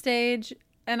went on stage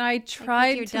and I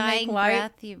tried to make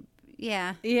light.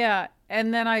 Yeah,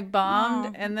 and then I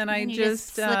bombed, and then I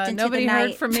just nobody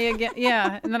heard from me again.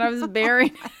 Yeah, and then I was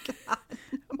buried,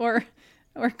 or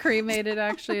cremated.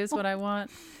 Actually, is what I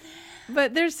want.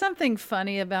 But there's something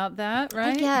funny about that,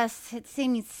 right? I guess it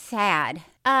seems sad.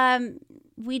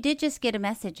 We did just get a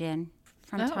message in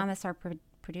from Thomas, our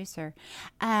producer.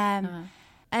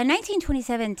 A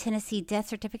 1927 Tennessee death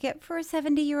certificate for a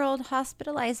 70-year-old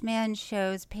hospitalized man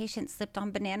shows patient slipped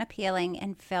on banana peeling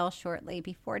and fell shortly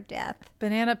before death.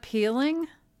 Banana peeling?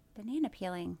 Banana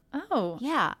peeling. Oh.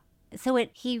 Yeah. So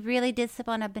he really did slip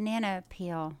on a banana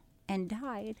peel and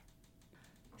died.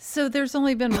 So there's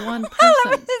only been one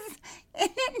person.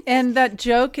 And that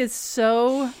joke is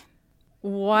so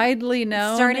widely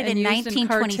known. It started in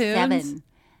 1927.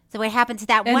 So it happened to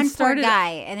that one poor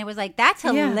guy, and it was like, that's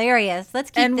hilarious.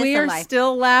 Let's keep this alive. And we are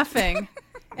still laughing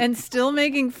and still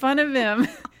making fun of him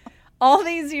all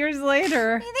these years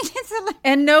later.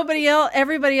 And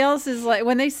everybody else is like,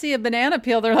 when they see a banana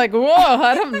peel, they're like,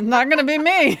 whoa, not going to be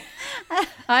me.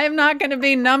 I am not going to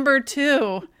be number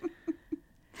 2.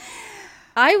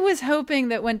 I was hoping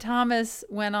that when Thomas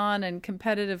went on and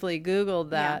competitively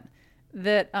Googled that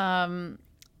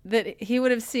he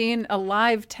would have seen a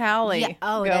live tally. Yeah.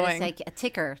 Oh, going. That is like a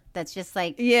ticker. That's just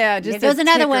like, just there goes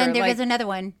another ticker, one. There goes another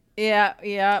one.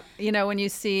 Yeah. When you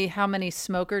see how many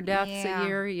smoker deaths a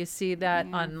year, you see that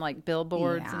on like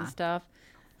billboards and stuff.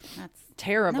 That's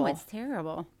terrible. No, it's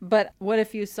terrible. But what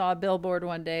if you saw a billboard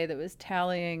one day that was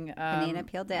tallying banana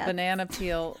peel deaths? Banana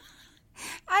peel.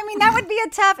 I mean, that would be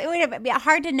it would be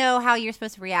hard to know how you're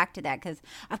supposed to react to that, because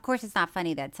of course it's not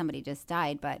funny that somebody just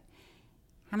died, but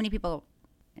how many people,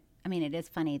 I mean, it is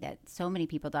funny that so many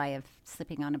people die of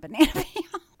slipping on a banana peel.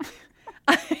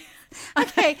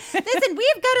 Okay, listen,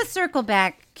 we've got to circle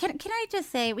back. Can I just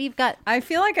say I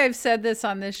feel like I've said this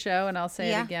on this show, and I'll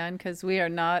say it again, because we are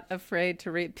not afraid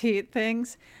to repeat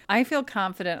things. I feel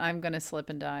confident I'm going to slip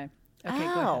and die. Okay,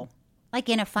 go ahead. Like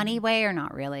in a funny way or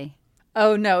not really?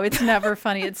 Oh, no, it's never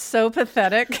funny. It's so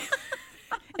pathetic.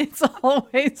 It's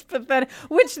always pathetic,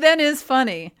 which then is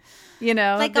funny. You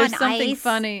know, Like there's on something ice?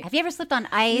 funny. Have you ever slipped on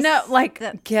ice? No,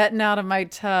 like getting out of my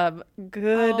tub.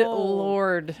 Good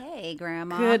Lord. Hey,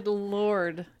 Grandma. Good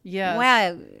Lord. Yes.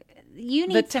 Wow. You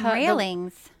need some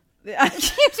railings. You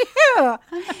do.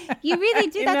 You really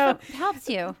do. That's what helps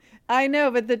you. I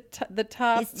know, but the top,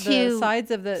 the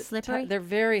sides of the slippery. They're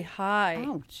very high.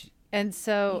 Ouch. And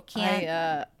so you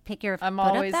can't pick your I'm foot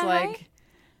always up that like, high?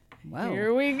 Whoa.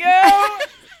 Here we go.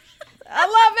 I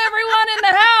love everyone in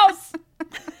the house.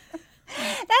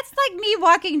 That's like me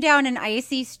walking down an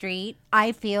icy street.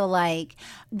 I feel like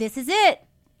this is it.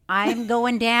 I'm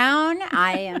going down.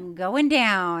 I am going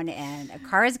down, and a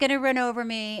car is going to run over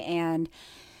me. And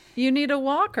you need a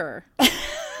walker.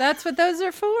 That's what those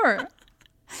are for.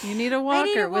 You need a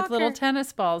walker with little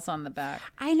tennis balls on the back.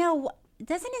 I know.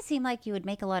 Doesn't it seem like you would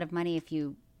make a lot of money if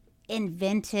you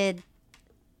invented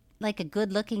like a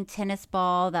good-looking tennis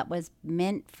ball that was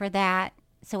meant for that?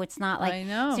 So it's not like, I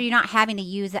know. So you're not having to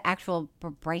use the actual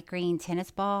bright green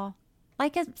tennis ball,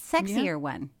 like a sexier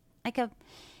one, like a,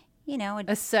 you know,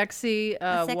 a sexy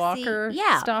walker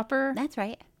stopper. That's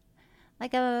right,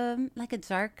 like a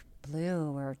dark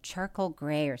blue or charcoal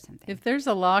gray or something. If there's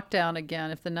a lockdown again,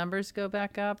 if the numbers go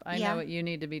back up, I know what you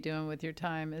need to be doing with your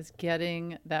time is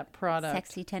getting that product.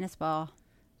 Sexy tennis ball.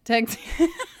 Sexy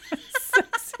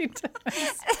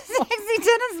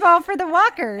tennis ball for the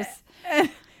walkers.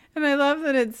 And I love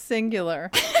that it's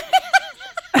singular.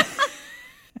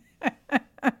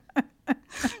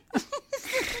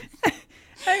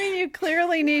 I mean, you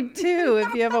clearly need two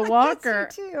if you have a walker.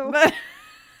 But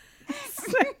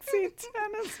sexy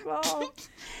tennis ball.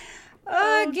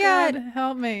 Oh, God,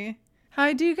 help me.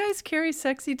 Hi, do you guys carry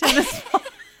sexy tennis balls?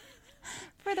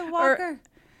 For the walker.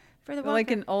 For the walker.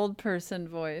 Like an old person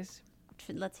voice.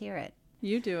 Let's hear it.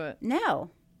 You do it. No.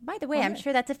 By the way, I'm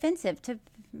sure that's offensive to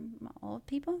old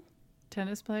people.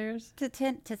 Tennis players?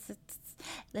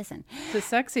 Listen. To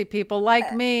sexy people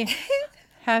like me.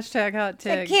 Hashtag hot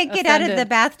tig. I can't get out of the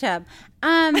bathtub.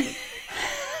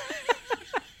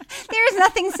 There's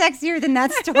nothing sexier than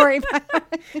that story.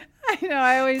 I know.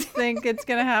 I always think it's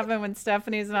going to happen when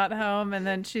Stephanie's not home, and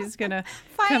then she's going to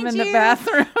come in the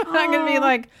bathroom. I'm going to be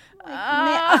like,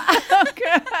 oh,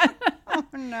 God. Oh,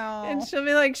 no. And she'll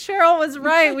be like, Cheryl was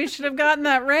right. We should have gotten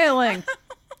that railing.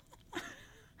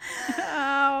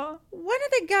 Oh. One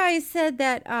of the guys said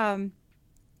that,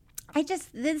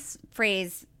 this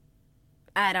phrase,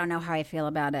 I don't know how I feel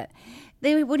about it.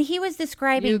 When he was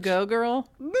describing... You go, girl?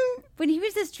 When he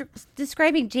was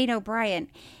describing Jane O'Brien,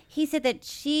 he said that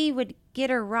she would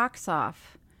get her rocks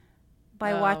off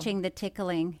by watching the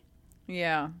tickling.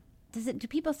 Yeah. Do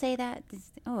people say that?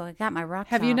 I got my rocks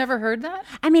off. Have you never heard that?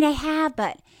 I mean, I have,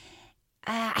 but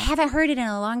I haven't heard it in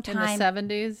a long time. In the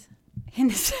 70s? In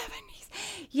the 70s.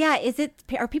 Yeah,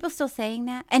 are people still saying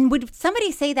that? And would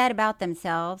somebody say that about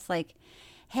themselves? Like,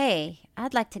 hey,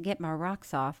 I'd like to get my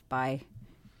rocks off by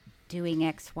doing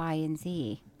X, Y, and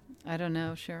Z. I don't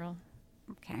know, Cheryl.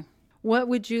 Okay. What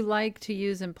would you like to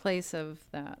use in place of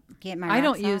that? Get my rocks I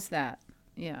don't off? use that.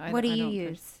 Yeah. What do you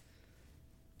use?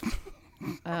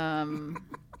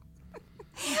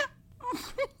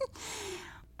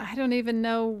 I don't even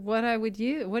know what I would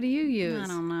use. What do you use? I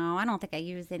don't know. I don't think I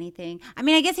use anything. I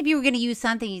mean, I guess if you were going to use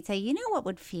something, you'd say, you know what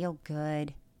would feel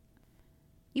good?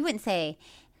 You wouldn't say,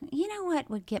 you know what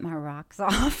would get my rocks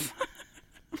off?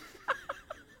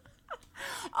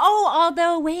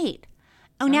 Although, wait.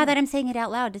 Now that I'm saying it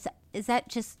out loud, is that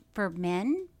just for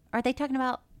men? Are they talking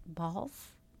about balls?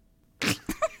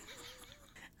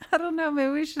 I don't know.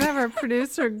 Maybe we should have our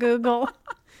producer Google.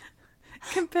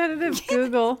 Competitive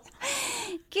Google.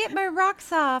 Get my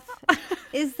rocks off.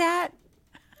 Is that...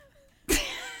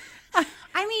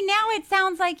 I mean, now it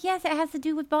sounds like, yes, it has to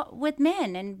do with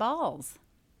men and balls.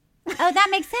 Oh, that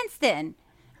makes sense then.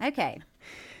 Okay.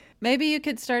 Maybe you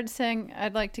could start saying,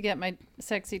 I'd like to get my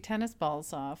sexy tennis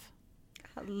balls off.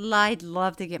 I'd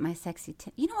love to get my sexy...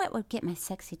 You know what would get my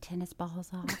sexy tennis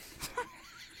balls off?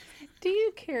 Do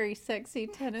you carry sexy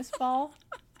tennis ball?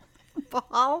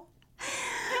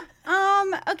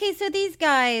 Okay, so these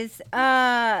guys,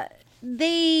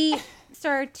 they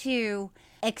start to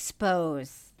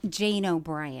expose Jane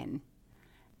O'Brien.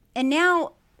 And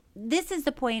now, this is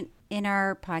the point in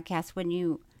our podcast when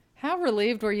you... How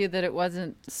relieved were you that it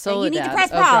wasn't Soledad You need to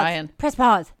press O'Brien? pause. Press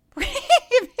pause.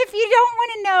 If you don't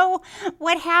want to know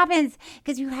what happens,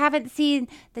 because you haven't seen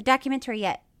the documentary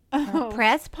yet,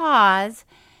 press pause.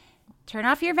 Turn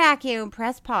off your vacuum.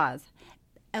 Press pause.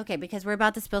 Okay, because we're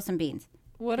about to spill some beans.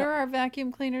 What are our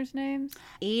vacuum cleaners' names?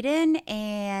 Eden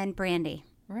and Brandy.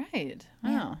 Right.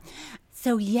 Yeah.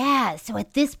 So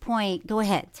at this point, go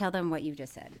ahead. Tell them what you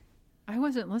just said. I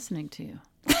wasn't listening to you.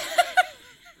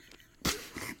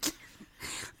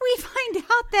 We find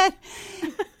out that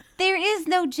there is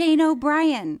no Jane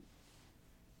O'Brien.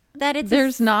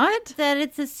 There's not? That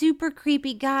it's a super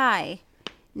creepy guy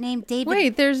named David.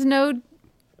 Wait, there's no...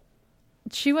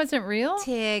 She wasn't real?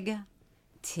 Tig.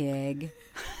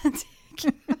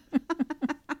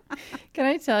 Can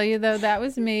I tell you, though, that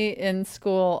was me in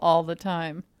school all the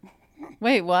time.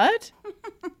 Wait, what?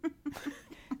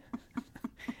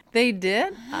 They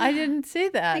did? I didn't see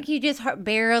that. Like you just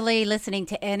barely listening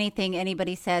to anything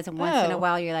anybody says, and once in a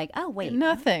while you're like, oh, wait.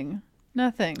 Nothing.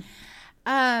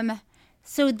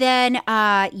 So then, these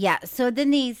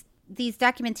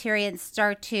documentarians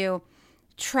start to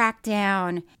track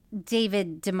down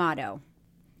David D'Amato.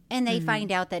 And they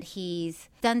find out that he's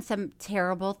done some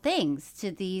terrible things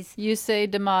to these. You say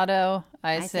D'Amato,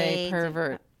 I say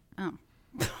pervert. Oh.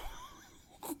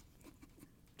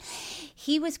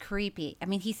 He was creepy. I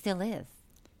mean, he still is.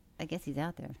 I guess he's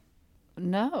out there.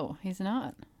 No, he's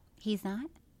not. He's not?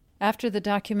 After the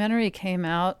documentary came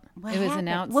out, it was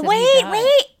announced that wait. he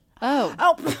died. Oh.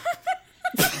 Maybe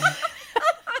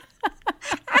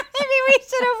we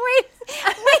should have waited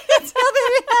until the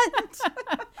end.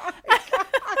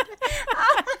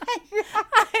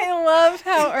 I love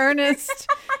how earnest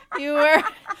you were. Wait.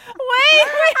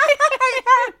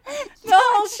 The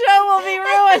whole show will be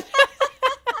ruined.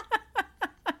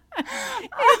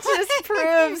 It just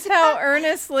proves how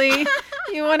earnestly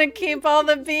you want to keep all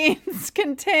the beans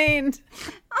contained.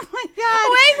 Oh my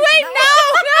God. Wait,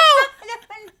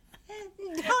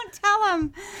 no. Don't tell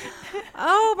him.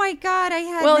 Oh my God,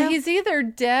 he's either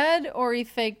dead or he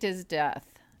faked his death.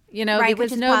 You know, right,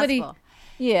 because which is nobody... possible.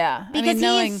 Yeah. Because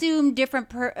he assumed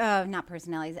different, not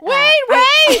personalities.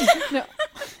 Wait! No.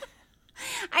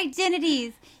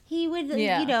 Identities. He would,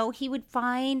 he would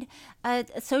find a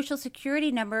social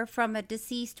security number from a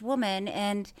deceased woman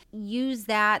and use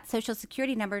that social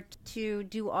security number to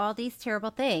do all these terrible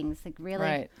things. Like really.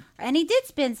 Right. And he did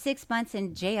spend 6 months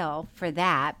in jail for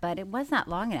that, but it was not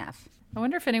long enough. I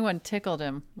wonder if anyone tickled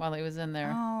him while he was in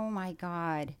there. Oh my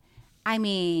God. I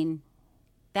mean,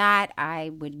 that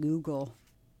I would Google.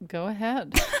 Go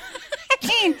ahead. I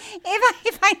mean,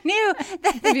 if I knew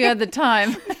that if you had the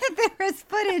time, that there was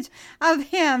footage of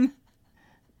him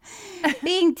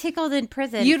being tickled in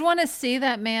prison, you'd want to see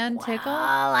that man tickled.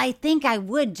 Well, I think I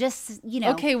would. Just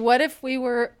Okay, what if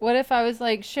I was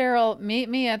like, Cheryl, meet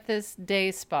me at this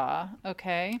day spa,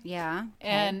 okay? Yeah. Okay.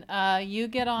 And you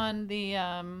get on the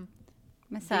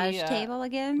massage table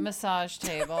again. Massage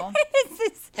table.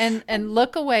 and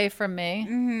look away from me.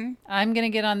 Mm-hmm. I'm gonna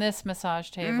get on this massage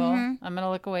table. Mm-hmm. I'm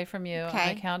gonna look away from you. Okay. I'm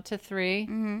gonna count to 3.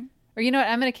 Mm-hmm. Or you know what?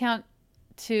 I'm gonna count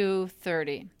to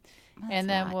 30, and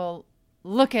then we'll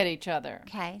look at each other.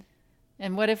 Okay.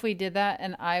 And what if we did that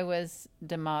and I was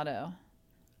D'Amato?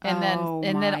 And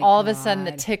then all of a sudden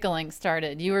the tickling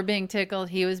started. You were being tickled,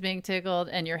 he was being tickled,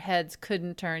 and your heads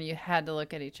couldn't turn. You had to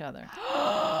look at each other.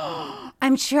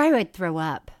 I'm sure I would throw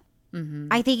up. Mm-hmm.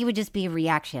 I think it would just be a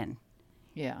reaction.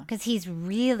 Yeah. Because he's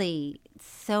really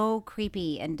so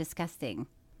creepy and disgusting.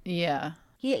 Yeah.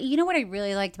 You know what I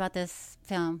really liked about this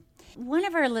film? One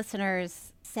of our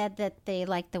listeners said that they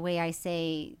liked the way I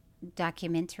say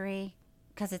documentary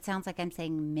because it sounds like I'm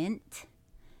saying mint.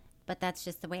 But that's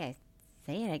just the way I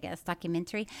say it, I guess,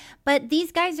 documentary. But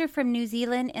these guys are from New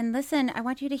Zealand. And listen, I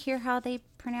want you to hear how they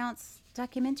pronounce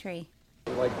documentary.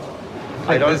 I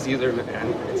don't either,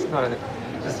 man. It's not...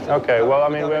 Okay, well, I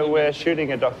mean, we're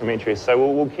shooting a documentary, so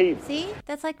we'll keep... See?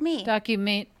 That's like me.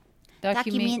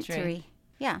 Documentary.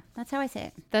 Yeah, that's how I say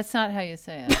it. That's not how you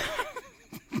say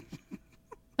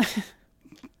it.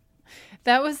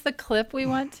 That was the clip we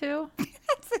went to?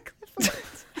 That's the clip we went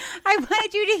to. I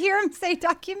wanted you to hear him say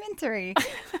documentary.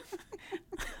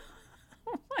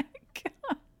 Oh, my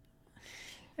God.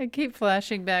 I keep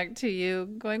flashing back to you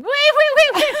going, wait.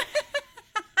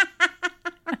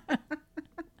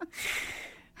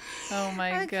 Oh,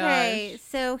 my gosh. Okay,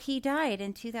 so he died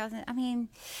in 2000. I mean...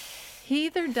 He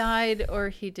either died or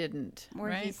he didn't,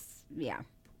 right? He's, yeah.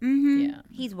 Mm-hmm. Yeah.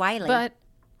 He's wily.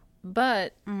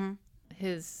 But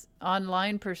his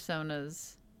online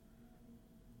personas...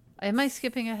 Am I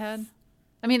skipping ahead?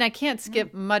 I mean, I can't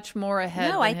skip much more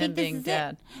ahead than him being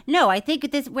dead. No, I think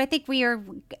we are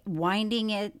winding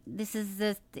it. This is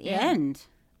the end.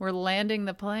 We're landing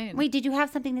the plane. Wait, did you have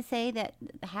something to say that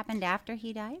happened after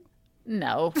he died?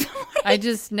 No. I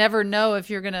just never know if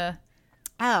you're going to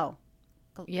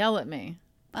yell at me.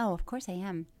 Oh, of course I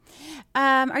am.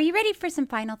 Are you ready for some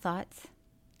final thoughts?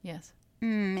 Yes.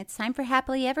 It's time for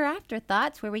Happily Ever After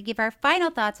Thoughts, where we give our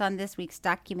final thoughts on this week's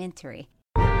documentary.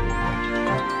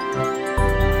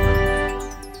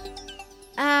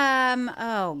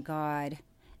 Oh, God.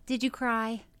 Did you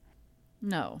cry?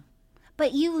 No.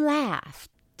 But you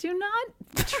laughed. Do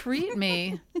not treat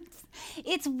me.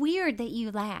 It's weird that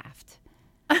you laughed.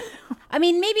 I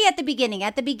mean, maybe at the beginning.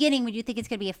 At the beginning, when you think it's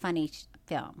going to be a funny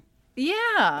film.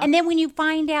 Yeah. And then when you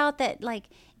find out that, like,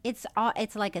 it's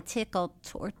like a tickle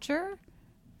torture,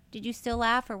 did you still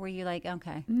laugh, or were you like,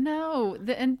 okay? No.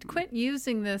 And quit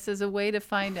using this as a way to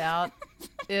find out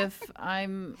if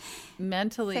I'm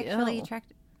mentally Sexually ill.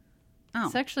 attracted. Oh.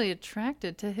 Sexually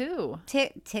attracted to who?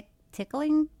 Tickle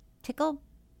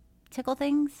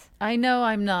things? I know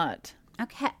I'm not.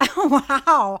 Okay. Oh,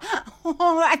 wow.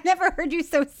 Oh, I've never heard you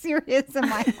so serious in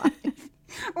my life.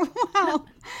 Wow.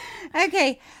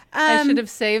 Okay. I should have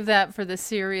saved that for the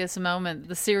serious moment,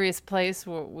 the serious place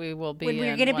where we will be when in.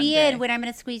 We're going to be day. in when I'm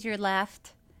going to squeeze your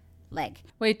left leg.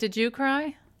 Wait, did you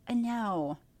cry?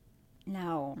 No.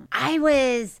 I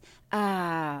was,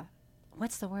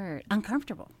 what's the word?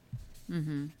 Uncomfortable.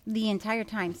 Mm-hmm. The entire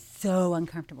time. So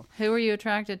uncomfortable. Who were you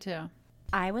attracted to?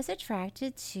 I was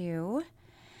attracted to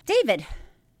David,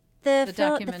 the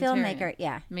filmmaker.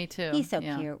 Yeah. Me too. He's so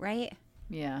cute, right?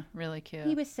 Yeah, really cute.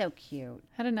 He was so cute.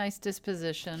 Had a nice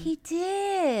disposition. He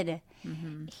did.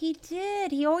 Mm-hmm. He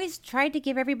did. He always tried to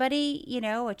give everybody,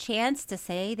 a chance to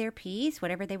say their piece,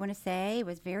 whatever they want to say. He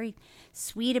was very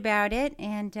sweet about it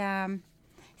and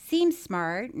seemed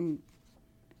smart. And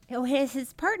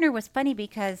his partner was funny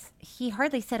because he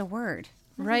hardly said a word.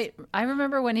 Right. I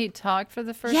remember when he talked for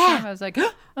the first time, I was like,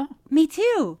 oh. Me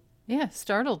too. Yeah,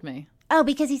 startled me. Oh,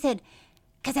 because he said,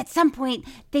 because at some point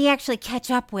they actually catch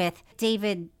up with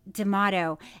David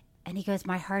D'Amato, and he goes,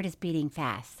 my heart is beating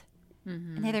fast.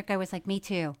 Mm-hmm. And the other guy was like, me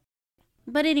too.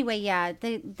 But anyway, yeah,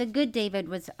 the good David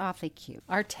was awfully cute.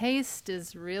 Our taste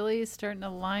is really starting to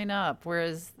line up,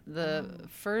 whereas the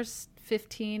first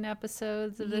 15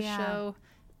 episodes of the show,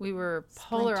 we were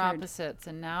polar opposites,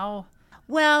 and now...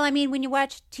 Well, I mean, when you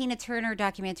watch Tina Turner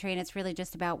documentary and it's really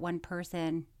just about one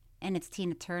person and it's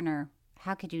Tina Turner,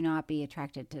 how could you not be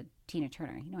attracted to Tina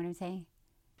Turner? You know what I'm saying?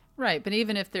 Right, but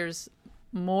even if there's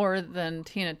more than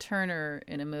Tina Turner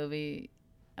in a movie,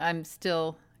 I'm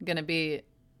still going to be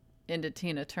into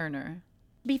Tina Turner.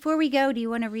 Before we go, do you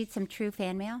want to read some true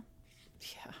fan mail?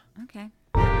 Yeah. Okay.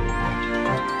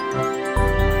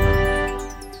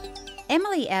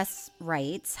 Emily S.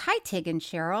 writes, Hi, Tig and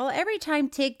Cheryl. Every time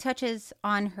Tig touches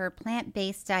on her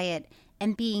plant-based diet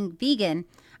and being vegan,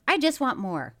 I just want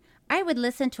more. I would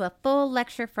listen to a full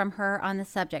lecture from her on the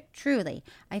subject, truly.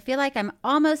 I feel like I'm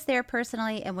almost there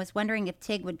personally and was wondering if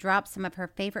Tig would drop some of her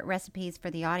favorite recipes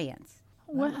for the audience.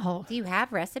 Well, do you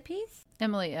have recipes?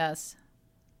 Emily S.,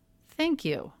 thank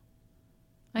you.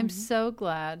 I'm so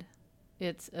glad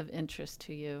it's of interest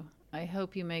to you. I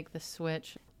hope you make the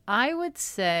switch. I would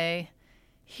say...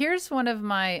 Here's one of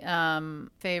my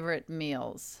favorite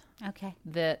meals. Okay.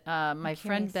 That my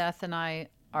friend Beth and I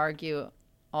argue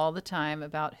all the time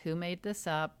about who made this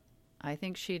up. I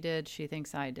think she did. She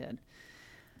thinks I did.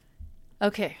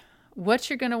 Okay. What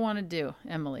you're going to want to do,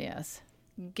 Emily S.,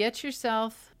 get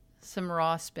yourself some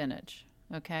raw spinach.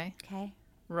 Okay? Okay.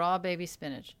 Raw baby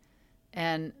spinach.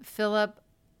 And fill up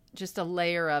just a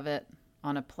layer of it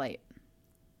on a plate.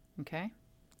 Okay?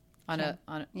 On a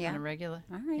regular,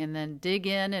 all right. And then dig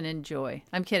in and enjoy.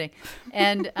 I'm kidding.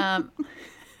 And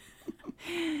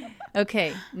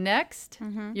okay, next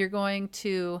you're going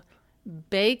to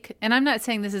bake. And I'm not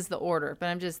saying this is the order,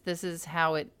 but this is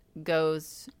how it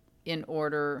goes in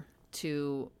order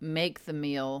to make the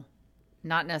meal,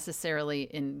 not necessarily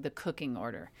in the cooking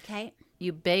order. Okay.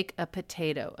 You bake a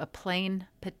potato, a plain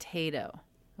potato.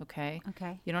 Okay.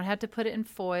 Okay. You don't have to put it in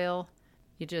foil.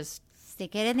 You just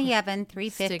stick it in the oven,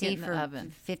 350 for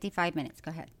oven. 55 minutes.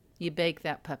 Go ahead. You bake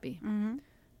that puppy. Mm-hmm.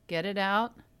 Get it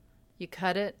out. You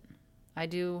cut it. I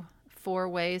do 4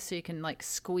 ways so you can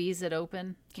squeeze it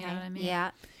open. Okay. You know what I mean?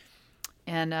 Yeah.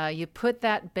 And you put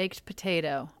that baked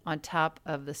potato on top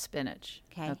of the spinach.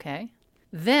 Okay. Okay.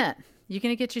 Then you're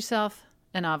going to get yourself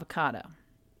an avocado.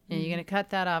 And you're going to cut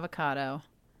that avocado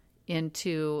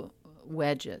into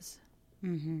wedges.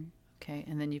 Mm-hmm. Okay,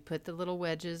 and then you put the little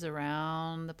wedges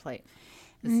around the plate.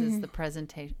 This is the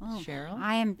presentation, Cheryl.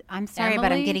 I'm sorry, Emily,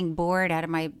 but I'm getting bored out of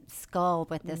my skull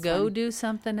with this. Go do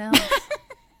something else.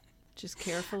 Just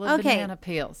careful of banana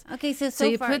peels. Okay, so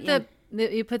you far, put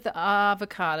you put the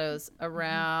avocados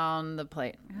around the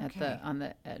plate on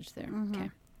the edge there. Mm-hmm. Okay.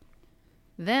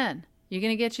 Then you're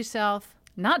gonna get yourself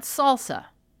not salsa.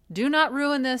 Do not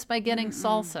ruin this by getting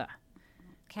salsa.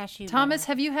 Cashew Thomas,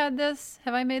 butter. have you had this?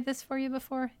 Have I made this for you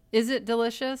before? Is it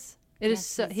delicious? It is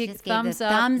so. He just gave thumbs the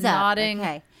up, thumbs up. nodding.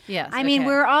 Okay. Yes. I mean, okay.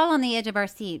 we're all on the edge of our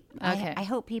seat. Okay. I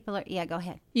hope people are. Yeah, go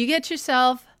ahead. You get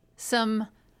yourself some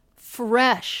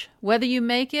fresh, whether you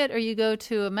make it or you go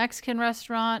to a Mexican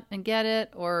restaurant and get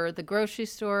it, or the grocery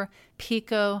store,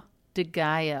 pico de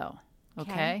gallo.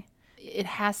 Okay. It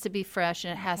has to be fresh,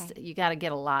 and it has to. You got to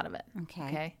get a lot of it.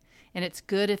 Okay. And it's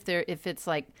good if it's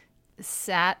like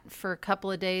sat for a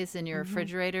couple of days in your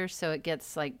refrigerator, so it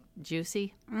gets like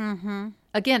juicy. Mm-hmm.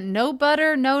 Again, no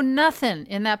butter, no nothing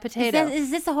in that potato.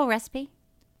 Is this the whole recipe?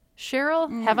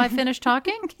 Cheryl, have I finished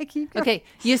talking? Okay,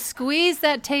 you squeeze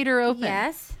that tater open.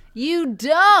 Yes. You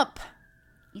dump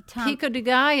pico de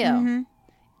gallo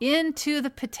into the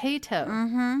potato,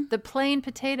 the plain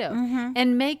potato,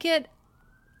 and make it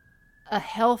a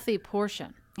healthy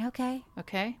portion. Okay.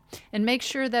 Okay? And make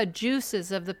sure the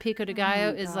juices of the pico de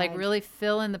gallo is like really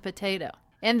filling the potato.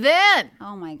 And then...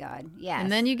 Oh, my God. Yes.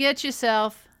 And then you get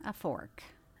yourself... a fork.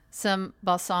 Some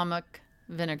balsamic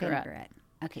vinaigrette.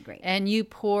 Okay, great. And you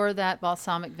pour that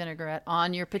balsamic vinaigrette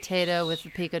on your potato with the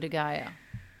pico de gallo.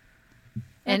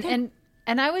 And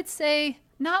I would say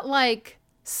not like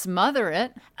smother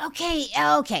it. Okay.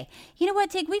 You know what,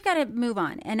 Tig? We've got to move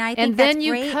on. And I think and then that's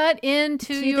you great cut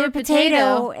into your the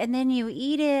potato, and then you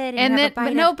eat it. And then,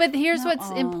 but but here's what's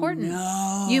important.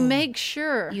 No. You make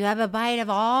sure you have a bite of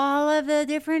all of the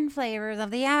different flavors of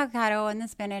the avocado and the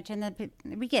spinach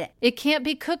we get it. It can't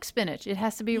be cooked spinach. It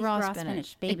has to be raw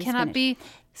spinach. Baby it cannot spinach. be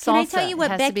salsa. Can I tell you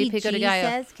what it has Becky to be pico G de gallo.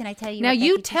 says? Can I tell you? Now what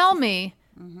you Becky tell G me.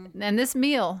 And this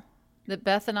meal that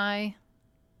Beth and I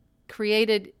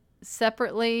created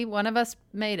separately, one of us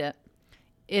made it.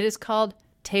 It is called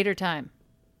tater time.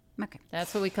 Okay.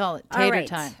 That's what we call it. Tater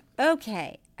time.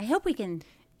 Okay. I hope we can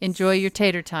enjoy your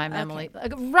tater time, Emily.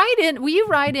 Write in. Will you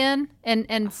write in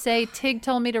and say Tig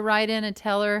told me to write in and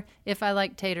tell her if I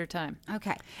like tater time?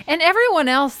 Okay. And everyone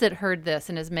else that heard this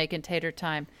and is making tater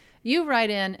time, you write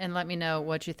in and let me know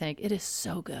what you think. It is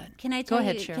so good. Go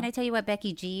ahead, Cheryl. Can I tell you what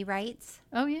Becky G writes?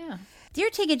 Oh, yeah. Dear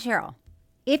Tig and Cheryl,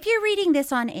 if you're reading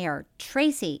this on air,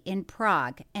 Tracy in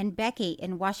Prague and Becky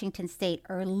in Washington State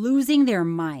are losing their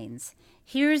minds.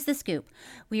 Here's the scoop.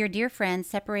 We are dear friends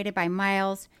separated by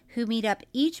miles who meet up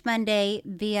each Monday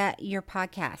via your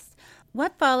podcast.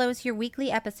 What follows your weekly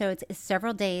episodes is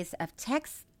several days of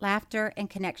text, laughter, and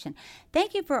connection.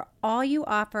 Thank you for all you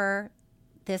offer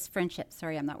this friendship.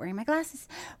 Sorry, I'm not wearing my glasses.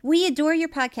 We adore your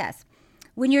podcast.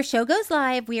 When your show goes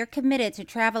live, we are committed to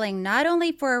traveling not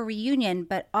only for a reunion,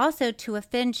 but also to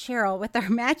offend Cheryl with our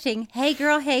matching Hey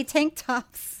Girl, Hey tank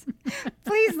tops.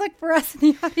 Please look for us in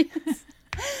the audience.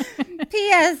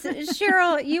 P.S.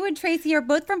 Cheryl, you and Tracy are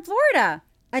both from Florida,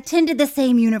 attended the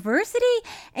same university,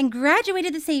 and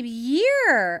graduated the same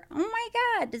year. Oh my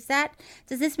God.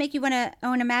 Does this make you want to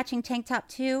own a matching tank top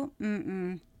too?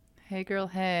 Mm-mm. Hey girl,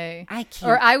 hey. I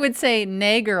can't. Or I would say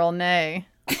nay girl, nay.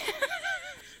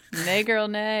 Nay girl,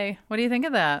 nay. What do you think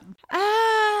of that?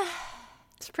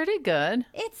 It's pretty good.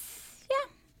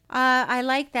 I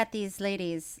like that these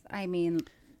ladies, I mean,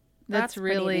 that's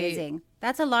really pretty amazing.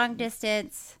 That's a long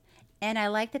distance, and I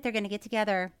like that they're going to get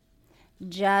together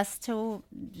just to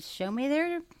show me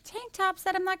their tank tops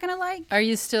that I'm not going to like. Are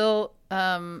you still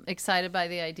excited by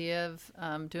the idea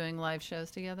of doing live shows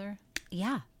together?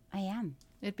 Yeah, I am.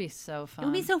 It'd be so fun. It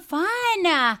would be so fun.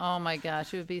 Oh my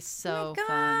gosh, it would be so fun.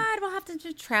 Oh my God, we'll have to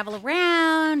just travel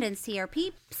around and see our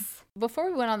peeps. Before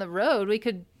we went on the road, we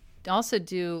could also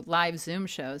do live Zoom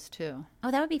shows too.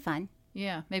 Oh, that would be fun.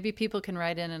 Yeah, maybe people can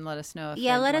write in and let us know.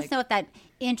 Let us know if that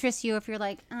interests you, if you're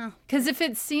like, oh. Because if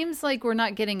it seems like we're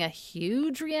not getting a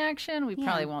huge reaction, we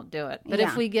probably won't do it. But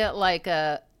if we get like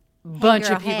a bunch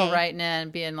of people writing in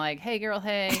being like, hey girl,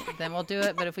 hey, then we'll do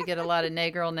it. But if we get a lot of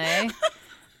nay girl, nay.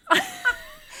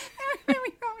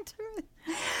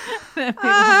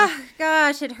 Oh,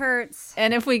 gosh, it hurts.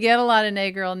 And if we get a lot of nay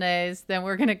girl nays, then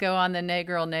we're going to go on the nay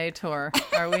girl nay tour.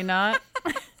 Are we not?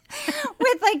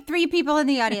 With like 3 people in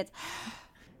the audience.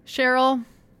 Cheryl?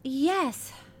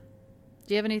 Yes.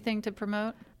 Do you have anything to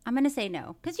promote? I'm going to say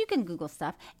no, because you can Google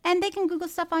stuff, and they can Google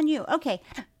stuff on you. Okay.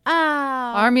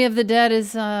 Army of the Dead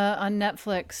is on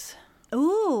Netflix.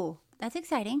 Ooh, that's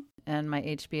exciting. And my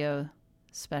HBO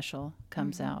special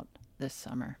comes out this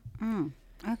summer.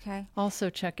 Okay. Also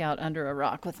check out Under a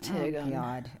Rock with Tig. Oh,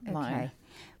 God. Online. Okay.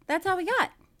 That's all we got.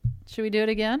 Should we do it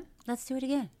again? Let's do it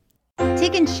again.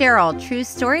 Tig and Cheryl, True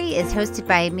Story is hosted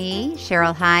by me,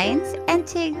 Cheryl Hines, and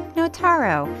Tig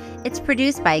Notaro. It's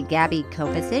produced by Gabby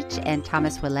Kovacic and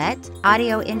Thomas Willett.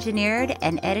 Audio engineered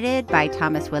and edited by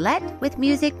Thomas Willett, with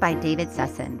music by David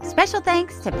Sussin. Special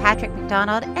thanks to Patrick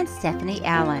McDonald and Stephanie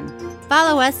Allen.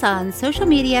 Follow us on social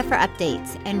media for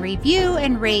updates, and review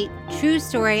and rate True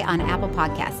Story on Apple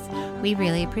Podcasts. We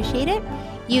really appreciate it.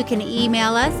 You can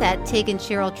email us at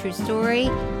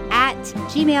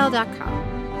tigandcheryltruestory@gmail.com.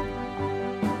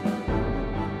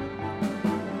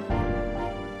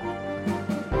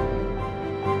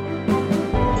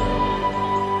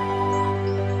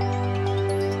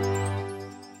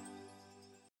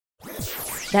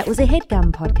 That was a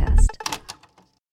HeadGum podcast.